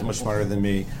trust Dave's much smarter than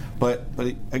me. But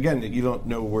again, you don't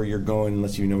know where you're going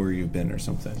unless you know where you've been or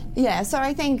something. Yeah, so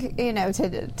I think,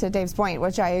 to Dave's point,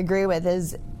 which I agree with,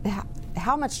 is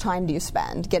how much time do you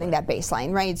spend getting that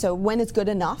baseline, right? So when it's good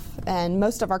enough, and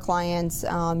most of our clients,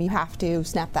 you have to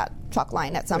snap that chalk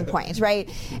line at some point, right?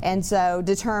 And so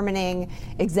determining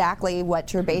exactly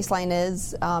what your baseline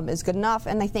is good enough.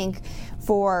 And I think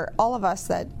for all of us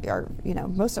that are,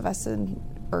 most of us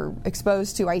are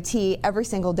exposed to IT every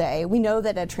single day, we know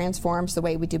that it transforms the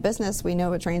way we do business. We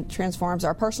know it transforms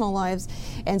our personal lives.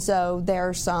 And so there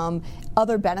are some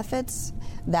other benefits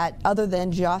that other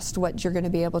than just what you're going to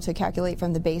be able to calculate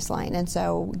from the baseline. And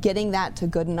so getting that to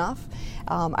good enough,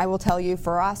 I will tell you,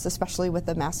 for us, especially with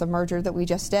the massive merger that we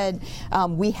just did,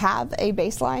 we have a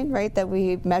baseline, right, that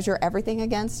we measure everything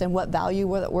against and what value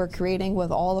we're creating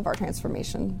with all of our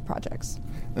transformation projects.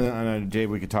 I know,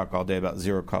 Dave, we could talk all day about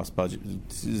zero-cost budget,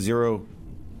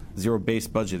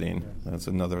 zero-based budgeting.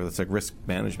 That's like risk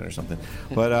management or something.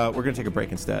 But we're going to take a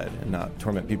break instead and not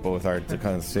torment people with our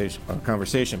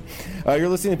conversation. You're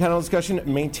listening to Panel Discussion,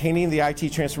 Maintaining the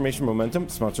IT Transformation Momentum,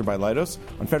 sponsored by Leidos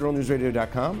on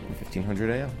federalnewsradio.com and 1500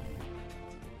 AM.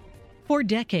 For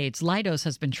decades, Leidos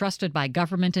has been trusted by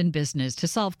government and business to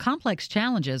solve complex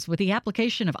challenges with the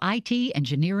application of IT,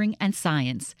 engineering, and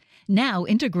science. Now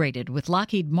integrated with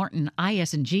Lockheed Martin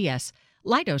IS&GS,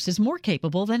 Leidos is more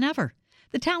capable than ever.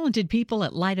 The talented people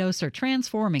at Leidos are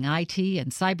transforming IT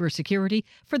and cybersecurity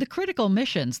for the critical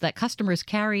missions that customers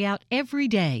carry out every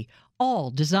day,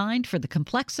 all designed for the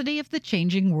complexity of the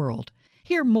changing world.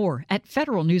 Hear more at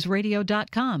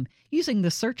federalnewsradio.com using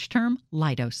the search term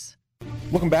Leidos.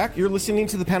 Welcome back. You're listening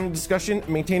to the panel discussion,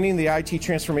 Maintaining the IT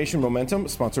Transformation Momentum,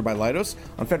 sponsored by Leidos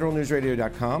on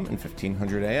federalnewsradio.com and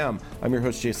 1500 AM. I'm your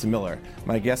host, Jason Miller.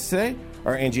 My guests today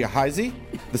are Angie Heisey,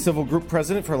 the Civil Group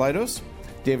President for Leidos,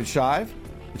 David Shive,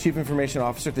 the Chief Information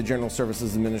Officer at the General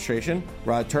Services Administration,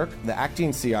 Rod Turk, the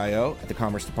Acting CIO at the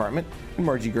Commerce Department, and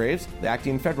Margie Graves, the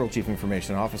Acting Federal Chief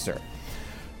Information Officer.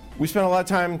 We spent a lot of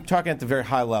time talking at the very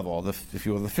high level, if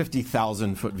you will, the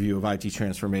 50,000-foot view of IT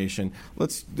transformation.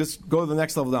 Let's just go to the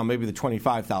next level down, maybe the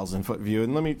 25,000-foot view.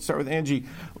 And let me start with Angie.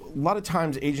 A lot of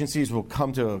times agencies will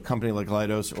come to a company like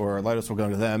Leidos, or Leidos will go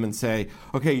to them and say,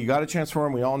 okay, you got to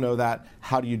transform. We all know that.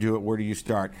 How do you do it? Where do you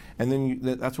start? And then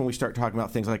that's when we start talking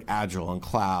about things like Agile and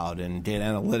cloud and data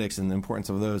analytics and the importance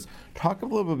of those. Talk a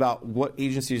little bit about what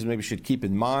agencies maybe should keep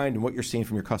in mind and what you're seeing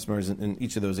from your customers in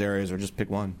each of those areas, or just pick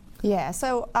one. Yeah,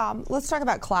 so let's talk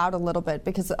about cloud a little bit,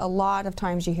 because a lot of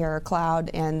times you hear cloud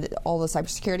and all the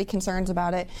cybersecurity concerns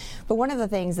about it. But one of the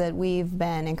things that we've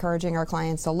been encouraging our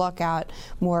clients to look at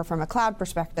more from a cloud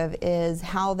perspective is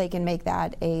how they can make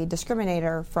that a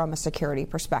discriminator from a security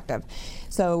perspective.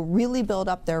 So really build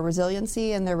up their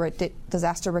resiliency and their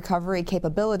disaster recovery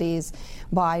capabilities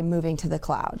by moving to the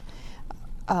cloud.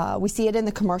 We see it in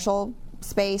the commercial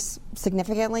space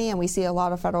significantly, and we see a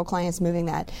lot of federal clients moving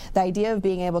that. The idea of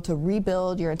being able to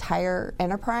rebuild your entire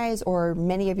enterprise or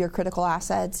many of your critical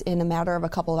assets in a matter of a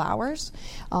couple of hours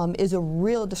is a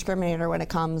real discriminator when it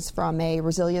comes from a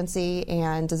resiliency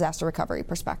and disaster recovery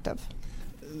perspective.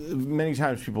 Many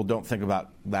times people don't think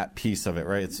about that piece of it,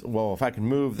 right? It's, well, if I can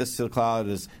move this to the cloud,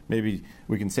 is maybe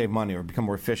we can save money or become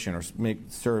more efficient or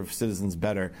serve citizens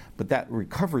better. But that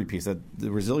recovery piece,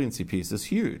 the resiliency piece, is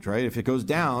huge, right? If it goes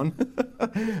down,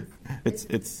 it's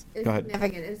go ahead.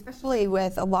 Significant, especially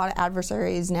with a lot of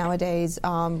adversaries nowadays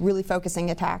really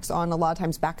focusing attacks on a lot of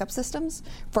times backup systems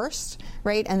first,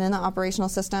 right? And then the operational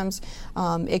systems.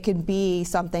 It could be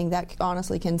something that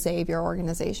honestly can save your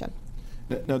organization.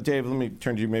 Now, Dave, let me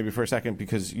turn to you maybe for a second,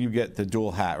 because you get the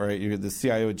dual hat, right? You're the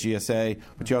CIO at GSA,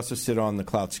 but you also sit on the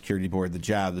Cloud Security Board, the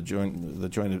JAB, the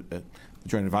Joint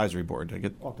Advisory Board. I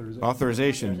get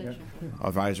authorization.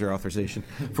 Advisory authorization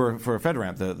for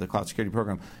FedRAMP, the Cloud Security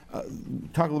Program.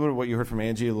 Talk a little bit about what you heard from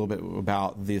Angie, a little bit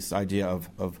about this idea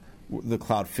of the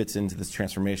cloud fits into this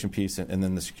transformation piece and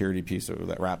then the security piece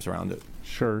that wraps around it.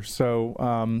 Sure.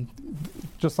 So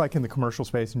just like in the commercial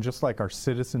space and just like our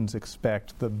citizens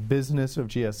expect, the business of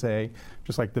GSA,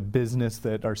 just like the business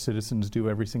that our citizens do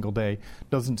every single day,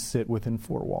 doesn't sit within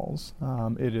four walls.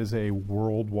 It is a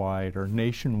worldwide or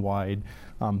nationwide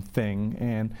thing.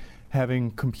 And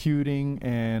having computing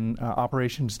and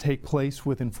operations take place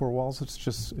within four walls, it's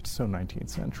so 19th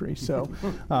century. So,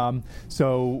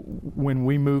 so when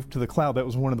we moved to the cloud, that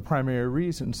was one of the primary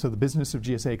reasons. So the business of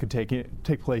GSA could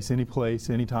take place any place,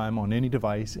 anytime, on any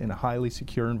device, in a highly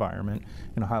secure environment,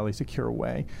 in a highly secure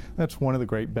way. That's one of the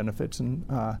great benefits. And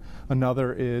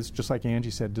another is, just like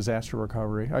Angie said, disaster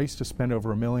recovery. I used to spend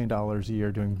over $1 million a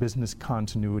year doing business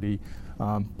continuity,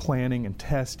 planning and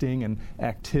testing and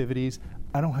activities.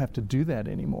 I don't have to do that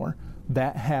anymore.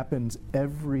 That happens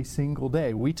every single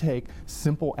day. We take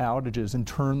simple outages and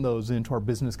turn those into our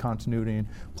business continuity and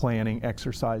planning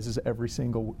exercises every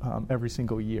single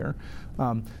year.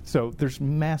 So there's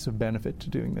massive benefit to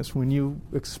doing this. When you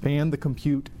expand the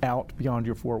compute out beyond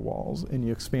your four walls and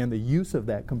you expand the use of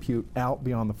that compute out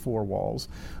beyond the four walls,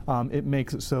 it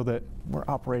makes it so that we're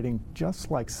operating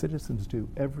just like citizens do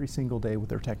every single day with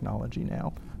their technology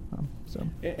now.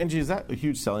 Angie, is that a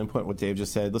huge selling point, what Dave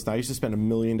just said? Listen, I used to spend $1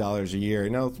 million a year.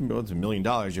 Now it's $1 million.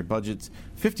 Your budget's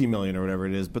 $50 million or whatever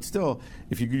it is. But still,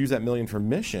 if you could use that $1 million for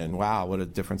mission, wow, what a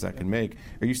difference that can make.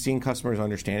 Are you seeing customers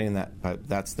understanding that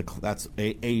that's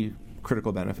a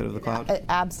critical benefit of the cloud? It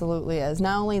absolutely is.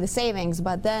 Not only the savings,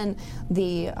 but then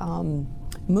the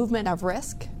movement of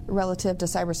risk relative to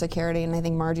cybersecurity, and I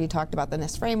think Margie talked about the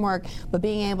NIST framework, but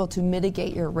being able to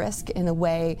mitigate your risk in a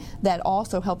way that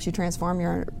also helps you transform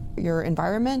your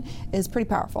environment is pretty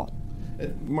powerful.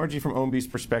 Margie, from OMB's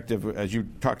perspective, as you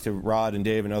talk to Rod and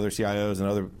Dave and other CIOs and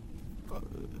other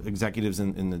executives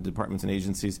in the departments and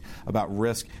agencies about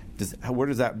risk, where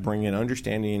does that bring in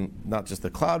understanding not just the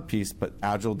cloud piece, but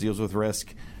Agile deals with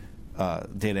risk,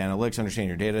 data analytics, understanding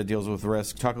your data deals with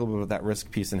risk. Talk a little bit about that risk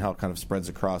piece and how it kind of spreads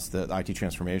across the IT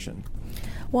transformation.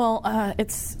 Well,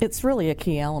 it's really a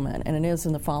key element, and it is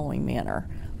in the following manner.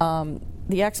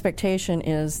 The expectation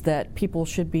is that people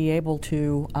should be able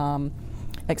to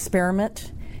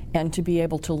experiment and to be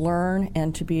able to learn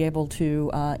and to be able to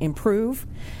improve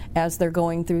as they're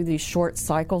going through these short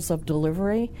cycles of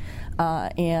delivery.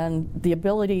 And the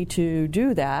ability to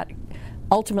do that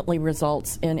ultimately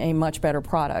results in a much better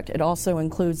product. It also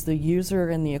includes the user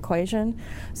in the equation.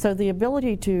 So the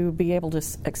ability to be able to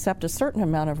accept a certain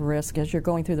amount of risk as you're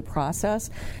going through the process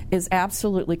is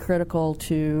absolutely critical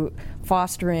to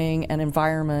fostering an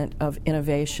environment of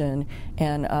innovation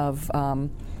and of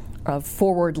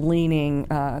forward-leaning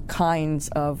kinds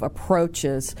of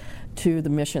approaches to the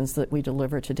missions that we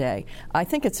deliver today. I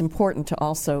think it's important to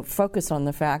also focus on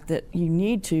the fact that you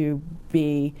need to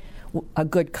be a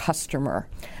good customer.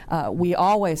 We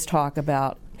always talk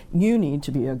about you need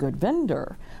to be a good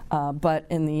vendor, but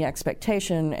in the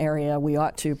expectation area, we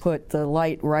ought to put the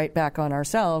light right back on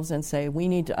ourselves and say we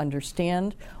need to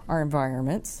understand our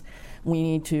environments, we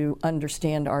need to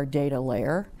understand our data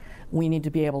layer, we need to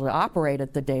be able to operate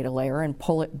at the data layer and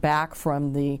pull it back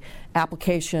from the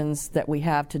applications that we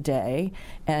have today.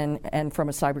 And from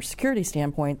a cybersecurity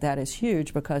standpoint, that is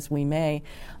huge because we may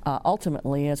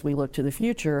ultimately, as we look to the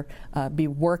future, be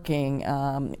working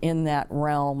in that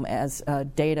realm as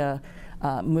data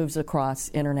moves across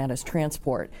internet as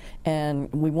transport.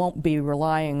 And we won't be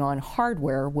relying on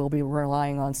hardware, we'll be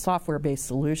relying on software-based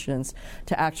solutions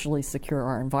to actually secure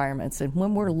our environments. And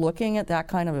when we're looking at that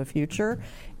kind of a future,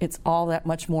 it's all that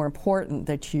much more important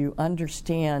that you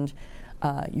understand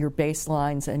your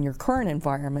baselines and your current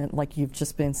environment, like you've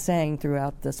just been saying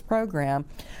throughout this program.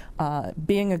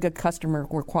 Being a good customer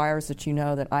requires that you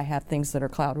know that I have things that are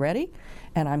cloud ready,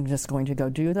 and I'm just going to go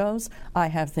do those. I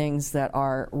have things that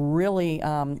are really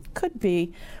could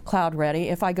be cloud ready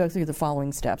if I go through the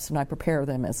following steps and I prepare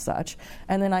them as such.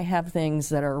 And then I have things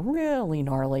that are really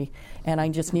gnarly, and I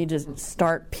just need to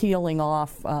start peeling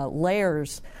off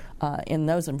layers in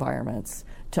those environments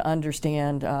to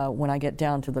understand when I get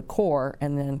down to the core,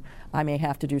 and then I may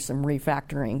have to do some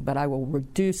refactoring, but I will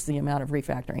reduce the amount of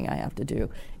refactoring I have to do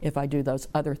if I do those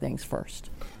other things first.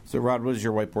 So, Rod, what does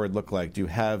your whiteboard look like? Do you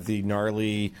have the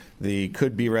gnarly, the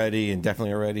could be ready, and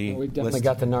definitely already? Well, we've definitely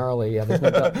got the gnarly. Yeah, there's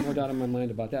no doubt in my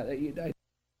mind about that.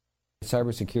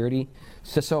 Cybersecurity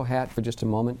CISO hat for just a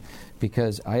moment,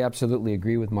 because I absolutely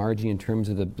agree with Margie in terms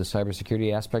of the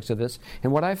cybersecurity aspects of this.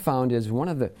 And what I've found is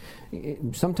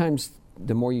sometimes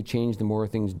the more you change, the more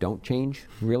things don't change,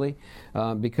 really.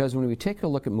 Because when we take a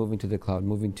look at moving to the cloud,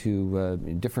 moving to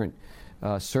different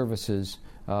services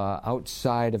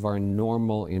outside of our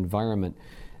normal environment,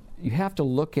 you have to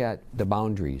look at the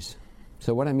boundaries.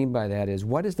 So what I mean by that is,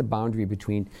 what is the boundary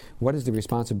between what is the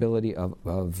responsibility of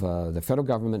the federal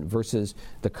government versus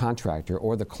the contractor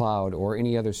or the cloud or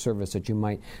any other service that you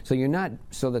might,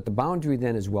 so that the boundary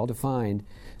then is well defined,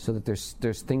 so that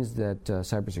there's things that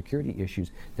cybersecurity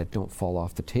issues that don't fall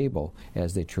off the table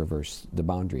as they traverse the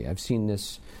boundary. I've seen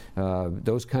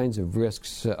those kinds of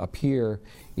risks appear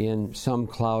in some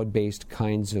cloud-based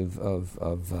kinds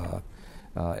of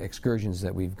excursions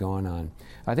that we've gone on.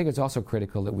 I think it's also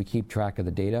critical that we keep track of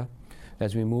the data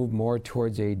as we move more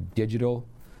towards a digital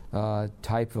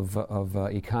type of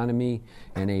economy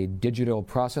and a digital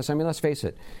process. I mean, let's face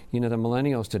it, the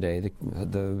millennials today,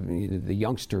 the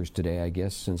youngsters today, I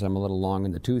guess, since I'm a little long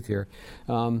in the tooth here,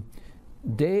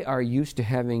 they are used to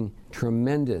having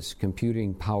tremendous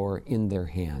computing power in their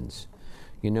hands.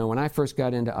 When I first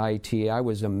got into IT, I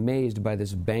was amazed by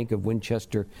this bank of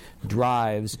Winchester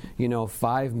drives, 5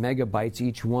 megabytes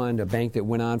each one, a bank that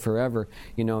went on forever,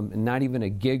 not even a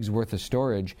gig's worth of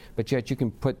storage, but yet you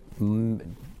can put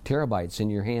terabytes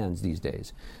in your hands these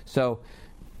days. So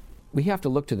we have to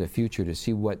look to the future to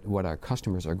see what our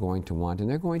customers are going to want, and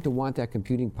they're going to want that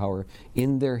computing power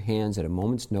in their hands at a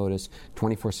moment's notice,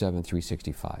 24/7,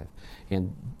 365.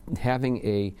 And having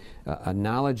a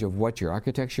knowledge of what your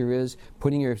architecture is,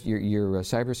 putting your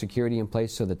cybersecurity in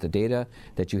place so that the data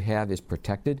that you have is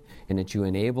protected, and that you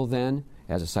enable then,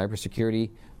 as a cybersecurity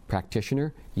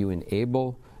practitioner, you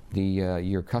enable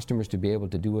your customers to be able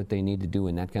to do what they need to do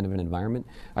in that kind of an environment.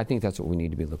 I think that's what we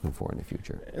need to be looking for in the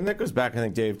future. And that goes back, I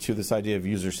think, Dave, to this idea of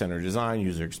user-centered design,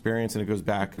 user experience, and it goes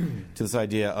back to this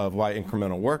idea of why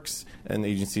incremental works, and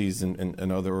agencies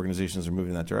and other organizations are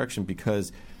moving in that direction,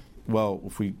 because, well,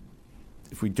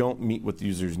 if we don't meet what the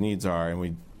user's needs are and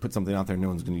we put something out there no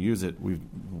one's going to use it, we've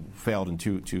failed in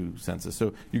two senses.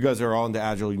 So you guys are all into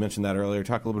Agile. You mentioned that earlier.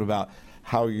 Talk a little bit about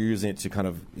how you're using it to kind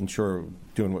of ensure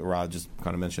doing what Rod just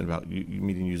kind of mentioned about you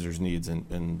meeting users' needs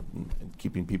and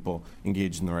keeping people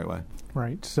engaged in the right way.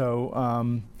 Right.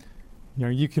 So,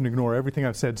 you can ignore everything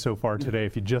I've said so far today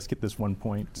if you just get this one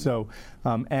point. So,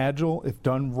 Agile, if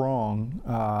done wrong,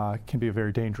 can be a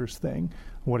very dangerous thing.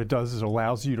 What it does is it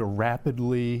allows you to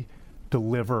rapidly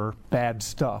deliver bad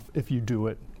stuff if you do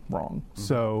it wrong.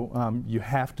 So you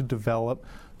have to develop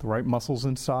the right muscles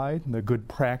inside, the good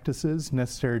practices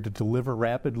necessary to deliver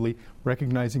rapidly,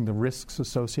 recognizing the risks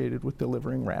associated with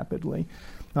delivering rapidly.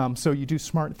 So you do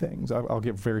smart things. I'll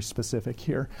get very specific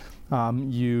here.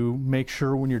 You make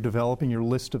sure when you're developing your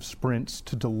list of sprints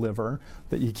to deliver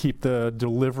that you keep the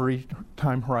delivery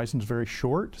time horizons very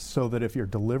short, so that if you're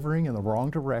delivering in the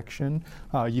wrong direction,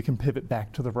 you can pivot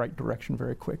back to the right direction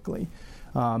very quickly.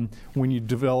 When you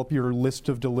develop your list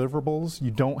of deliverables,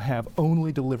 you don't have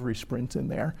only delivery sprints in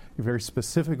there. You're very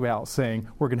specific about saying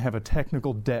we're going to have a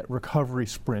technical debt recovery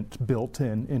sprint built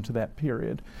into that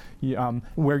period,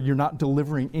 where you're not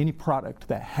delivering any product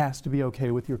that has to be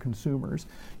okay with your consumers.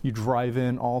 You drive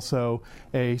in also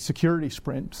a security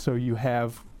sprint, so you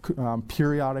have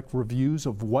periodic reviews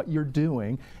of what you're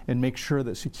doing and make sure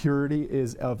that security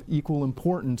is of equal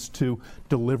importance to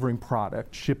delivering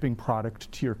product, shipping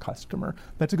product to your customer.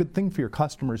 That's a good thing for your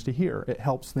customers to hear. It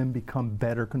helps them become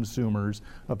better consumers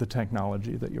of the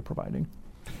technology that you're providing.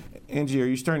 Angie, are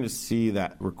you starting to see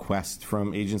that request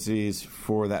from agencies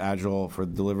for that Agile for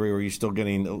delivery, or are you still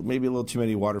getting maybe a little too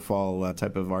many waterfall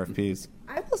type of RFPs?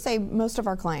 I will say most of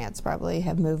our clients probably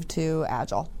have moved to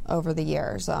Agile over the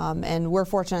years, and we're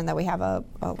fortunate that we have a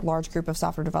large group of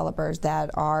software developers that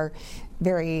are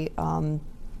very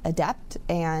adept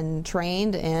and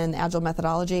trained in Agile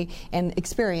methodology and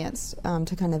experience,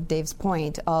 to kind of Dave's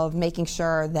point of making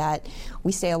sure that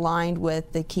we stay aligned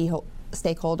with the key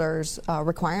stakeholders'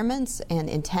 requirements and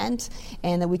intent,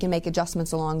 and that we can make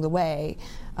adjustments along the way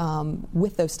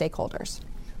with those stakeholders.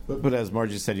 But as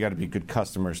Margie said, you got to be good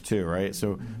customers too, right?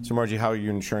 So Margie, how are you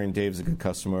ensuring Dave's a good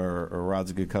customer or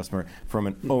Rod's a good customer from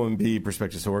an OMB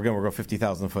perspective? So we're going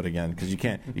 50,000 foot again, because you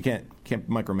can't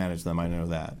micromanage them. I know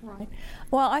that. Right.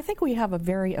 Well, I think we have a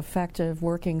very effective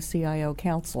working CIO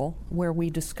council where we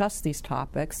discuss these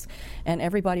topics, and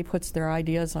everybody puts their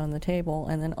ideas on the table,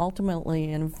 and then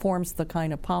ultimately informs the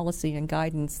kind of policy and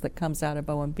guidance that comes out of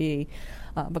OMB.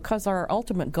 Because our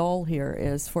ultimate goal here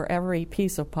is for every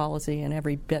piece of policy and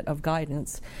every bit of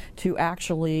guidance to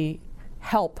actually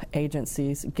help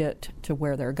agencies get to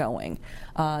where they're going.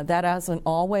 That hasn't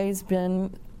always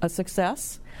been a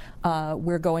success.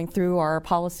 We're going through our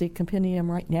policy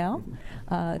compendium right now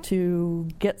to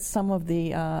get some of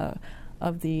the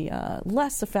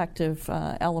less effective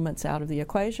elements out of the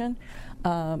equation.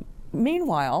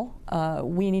 Meanwhile,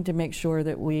 we need to make sure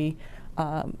that we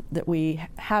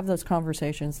have those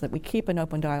conversations, that we keep an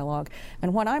open dialogue.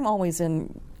 And what I'm always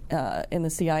in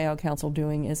the CIO Council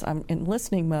doing is I'm in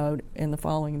listening mode in the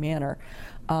following manner.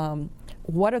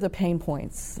 What are the pain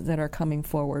points that are coming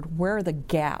forward? Where are the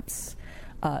gaps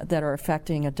that are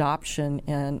affecting adoption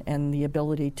and the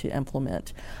ability to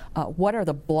implement? What are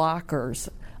the blockers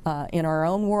in our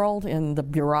own world, in the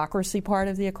bureaucracy part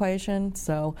of the equation?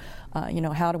 So,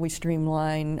 how do we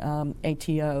streamline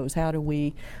ATOs? How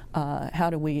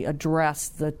do we address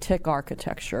the TIC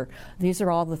architecture? These are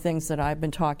all the things that I've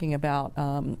been talking about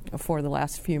for the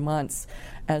last few months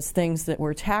as things that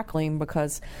we're tackling,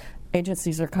 because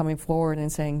agencies are coming forward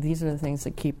and saying these are the things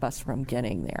that keep us from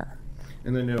getting there.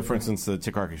 And then, for instance, the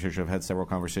TIC architecture, I've had several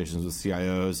conversations with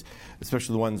CIOs,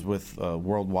 especially the ones with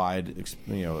worldwide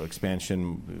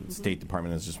expansion. State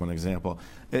Department is just one example.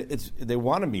 They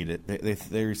want to meet it.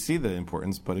 They see the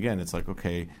importance, but again, it's like,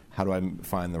 okay, how do I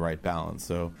find the right balance?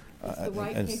 So it's the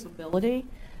right capability,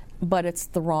 but it's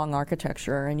the wrong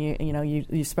architecture. And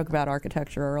you spoke about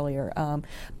architecture earlier.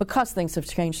 Because things have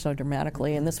changed so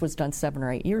dramatically, and this was done 7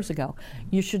 or 8 years ago,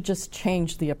 you should just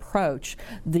change the approach.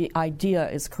 The idea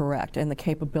is correct, and the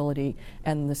capability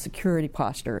and the security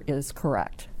posture is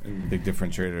correct. And the big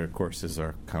differentiator, of course, is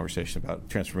our conversation about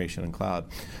transformation and cloud.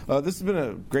 This has been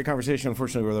a great conversation.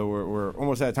 Unfortunately, we're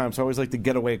almost out of time, so I always like to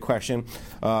get away question.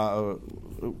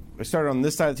 I started on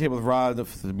this side of the table with Rod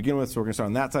to begin with, so we're going to start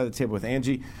on that side of the table with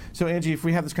Angie. So, Angie, if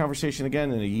we have this conversation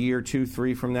again in a year, 2,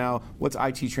 3 from now, what's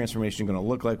IT transformation going to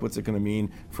look like? What's it going to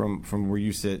mean from where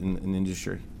you sit in the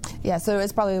industry? Yeah, so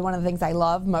it's probably one of the things I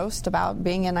love most about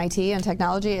being in IT and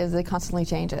technology is it constantly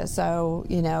changes. So,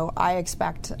 I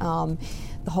expect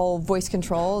the whole voice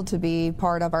control to be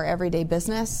part of our everyday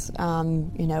business.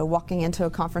 Walking into a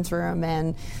conference room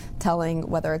and telling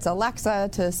whether it's Alexa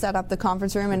to set up the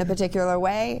conference room in a particular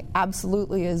way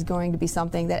absolutely is going to be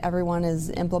something that everyone is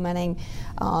implementing.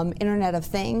 Internet of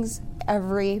Things.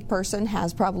 Every person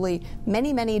has probably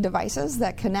many, many devices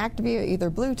that connect via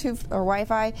either Bluetooth or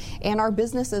Wi-Fi, and our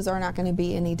businesses are not going to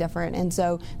be any different. And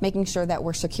so making sure that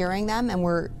we're securing them and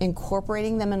we're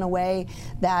incorporating them in a way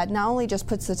that not only just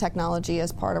puts the technology as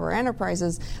as part of our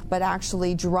enterprises, but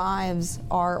actually drives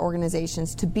our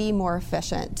organizations to be more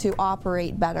efficient, to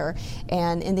operate better,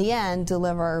 and in the end,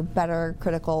 deliver better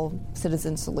critical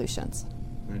citizen solutions.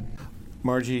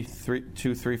 Margie,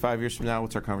 2, 3, 5 years from now,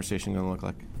 what's our conversation going to look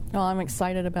like? Well, I'm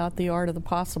excited about the art of the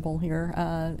possible here.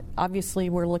 Obviously,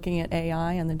 we're looking at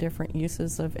AI and the different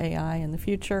uses of AI in the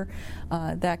future.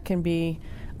 That can be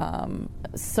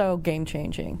so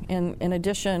game-changing. In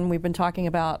addition, we've been talking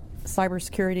about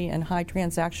cybersecurity and high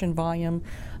transaction volume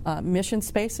mission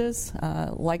spaces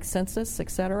like census, et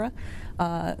cetera.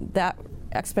 That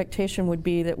expectation would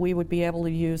be that we would be able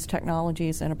to use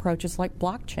technologies and approaches like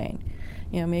blockchain.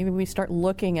 Maybe we start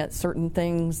looking at certain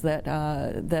things that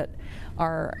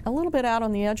are a little bit out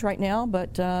on the edge right now,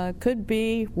 but could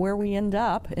be where we end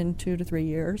up in 2 to 3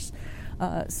 years.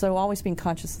 So always being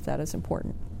conscious of that is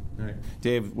important. All right.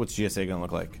 Dave, what's GSA going to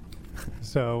look like?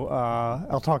 So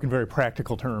I'll talk in very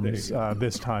practical terms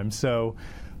this time. So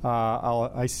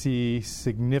I see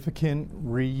significant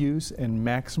reuse and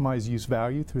maximize use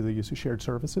value through the use of shared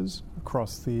services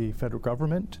across the federal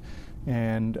government.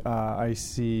 And I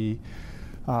see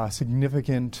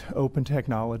significant open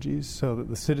technologies so that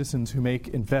the citizens who make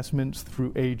investments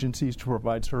through agencies to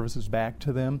provide services back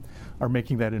to them are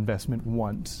making that investment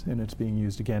once, and it's being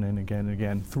used again and again and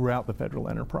again throughout the federal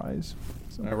enterprise.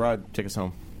 So. Rod, take us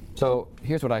home. So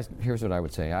here's what I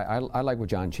would say. I like what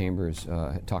John Chambers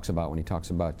talks about when he talks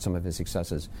about some of his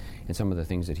successes and some of the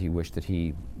things that he wished that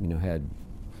he had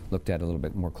looked at a little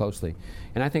bit more closely.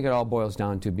 And I think it all boils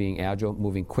down to being agile,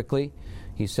 moving quickly.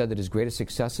 He said that his greatest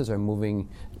successes are moving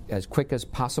as quick as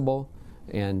possible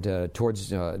and towards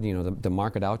the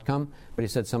market outcome. But he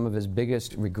said some of his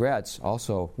biggest regrets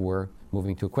also were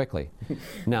moving too quickly.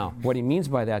 Now, what he means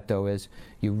by that, though, is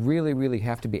you really, really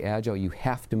have to be agile. You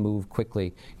have to move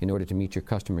quickly in order to meet your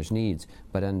customers' needs.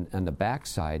 But on the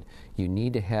backside, you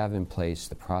need to have in place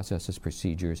the processes,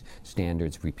 procedures,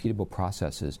 standards, repeatable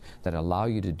processes that allow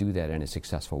you to do that in a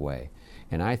successful way.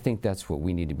 And I think that's what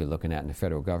we need to be looking at in the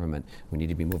federal government. We need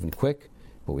to be moving quick,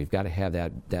 but we've got to have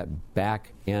that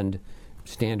back end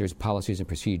standards, policies, and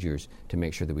procedures to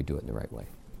make sure that we do it in the right way.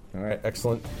 All right,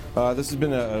 excellent. This has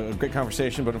been a great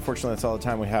conversation, but unfortunately that's all the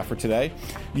time we have for today.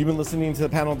 You've been listening to the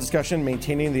panel discussion,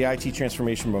 Maintaining the IT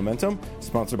Transformation Momentum,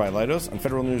 sponsored by Leidos on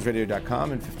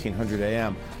federalnewsradio.com and 1500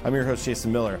 AM. I'm your host,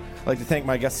 Jason Miller. I'd like to thank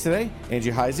my guests today, Angie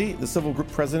Heisey, the Civil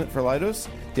Group President for Leidos,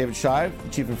 David Shive, the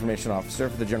Chief Information Officer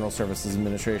for the General Services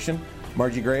Administration,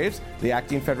 Margie Graves, the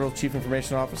Acting Federal Chief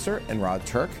Information Officer, and Rod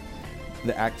Turk,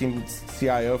 the Acting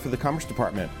CIO for the Commerce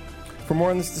Department. For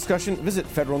more on this discussion, visit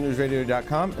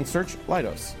federalnewsradio.com and search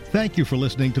Leidos. Thank you for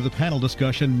listening to the panel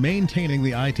discussion, Maintaining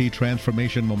the IT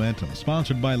Transformation Momentum,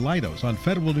 sponsored by Leidos on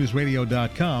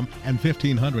federalnewsradio.com and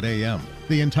 1500 AM.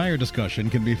 The entire discussion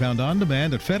can be found on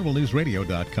demand at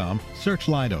federalnewsradio.com. Search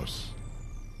Leidos.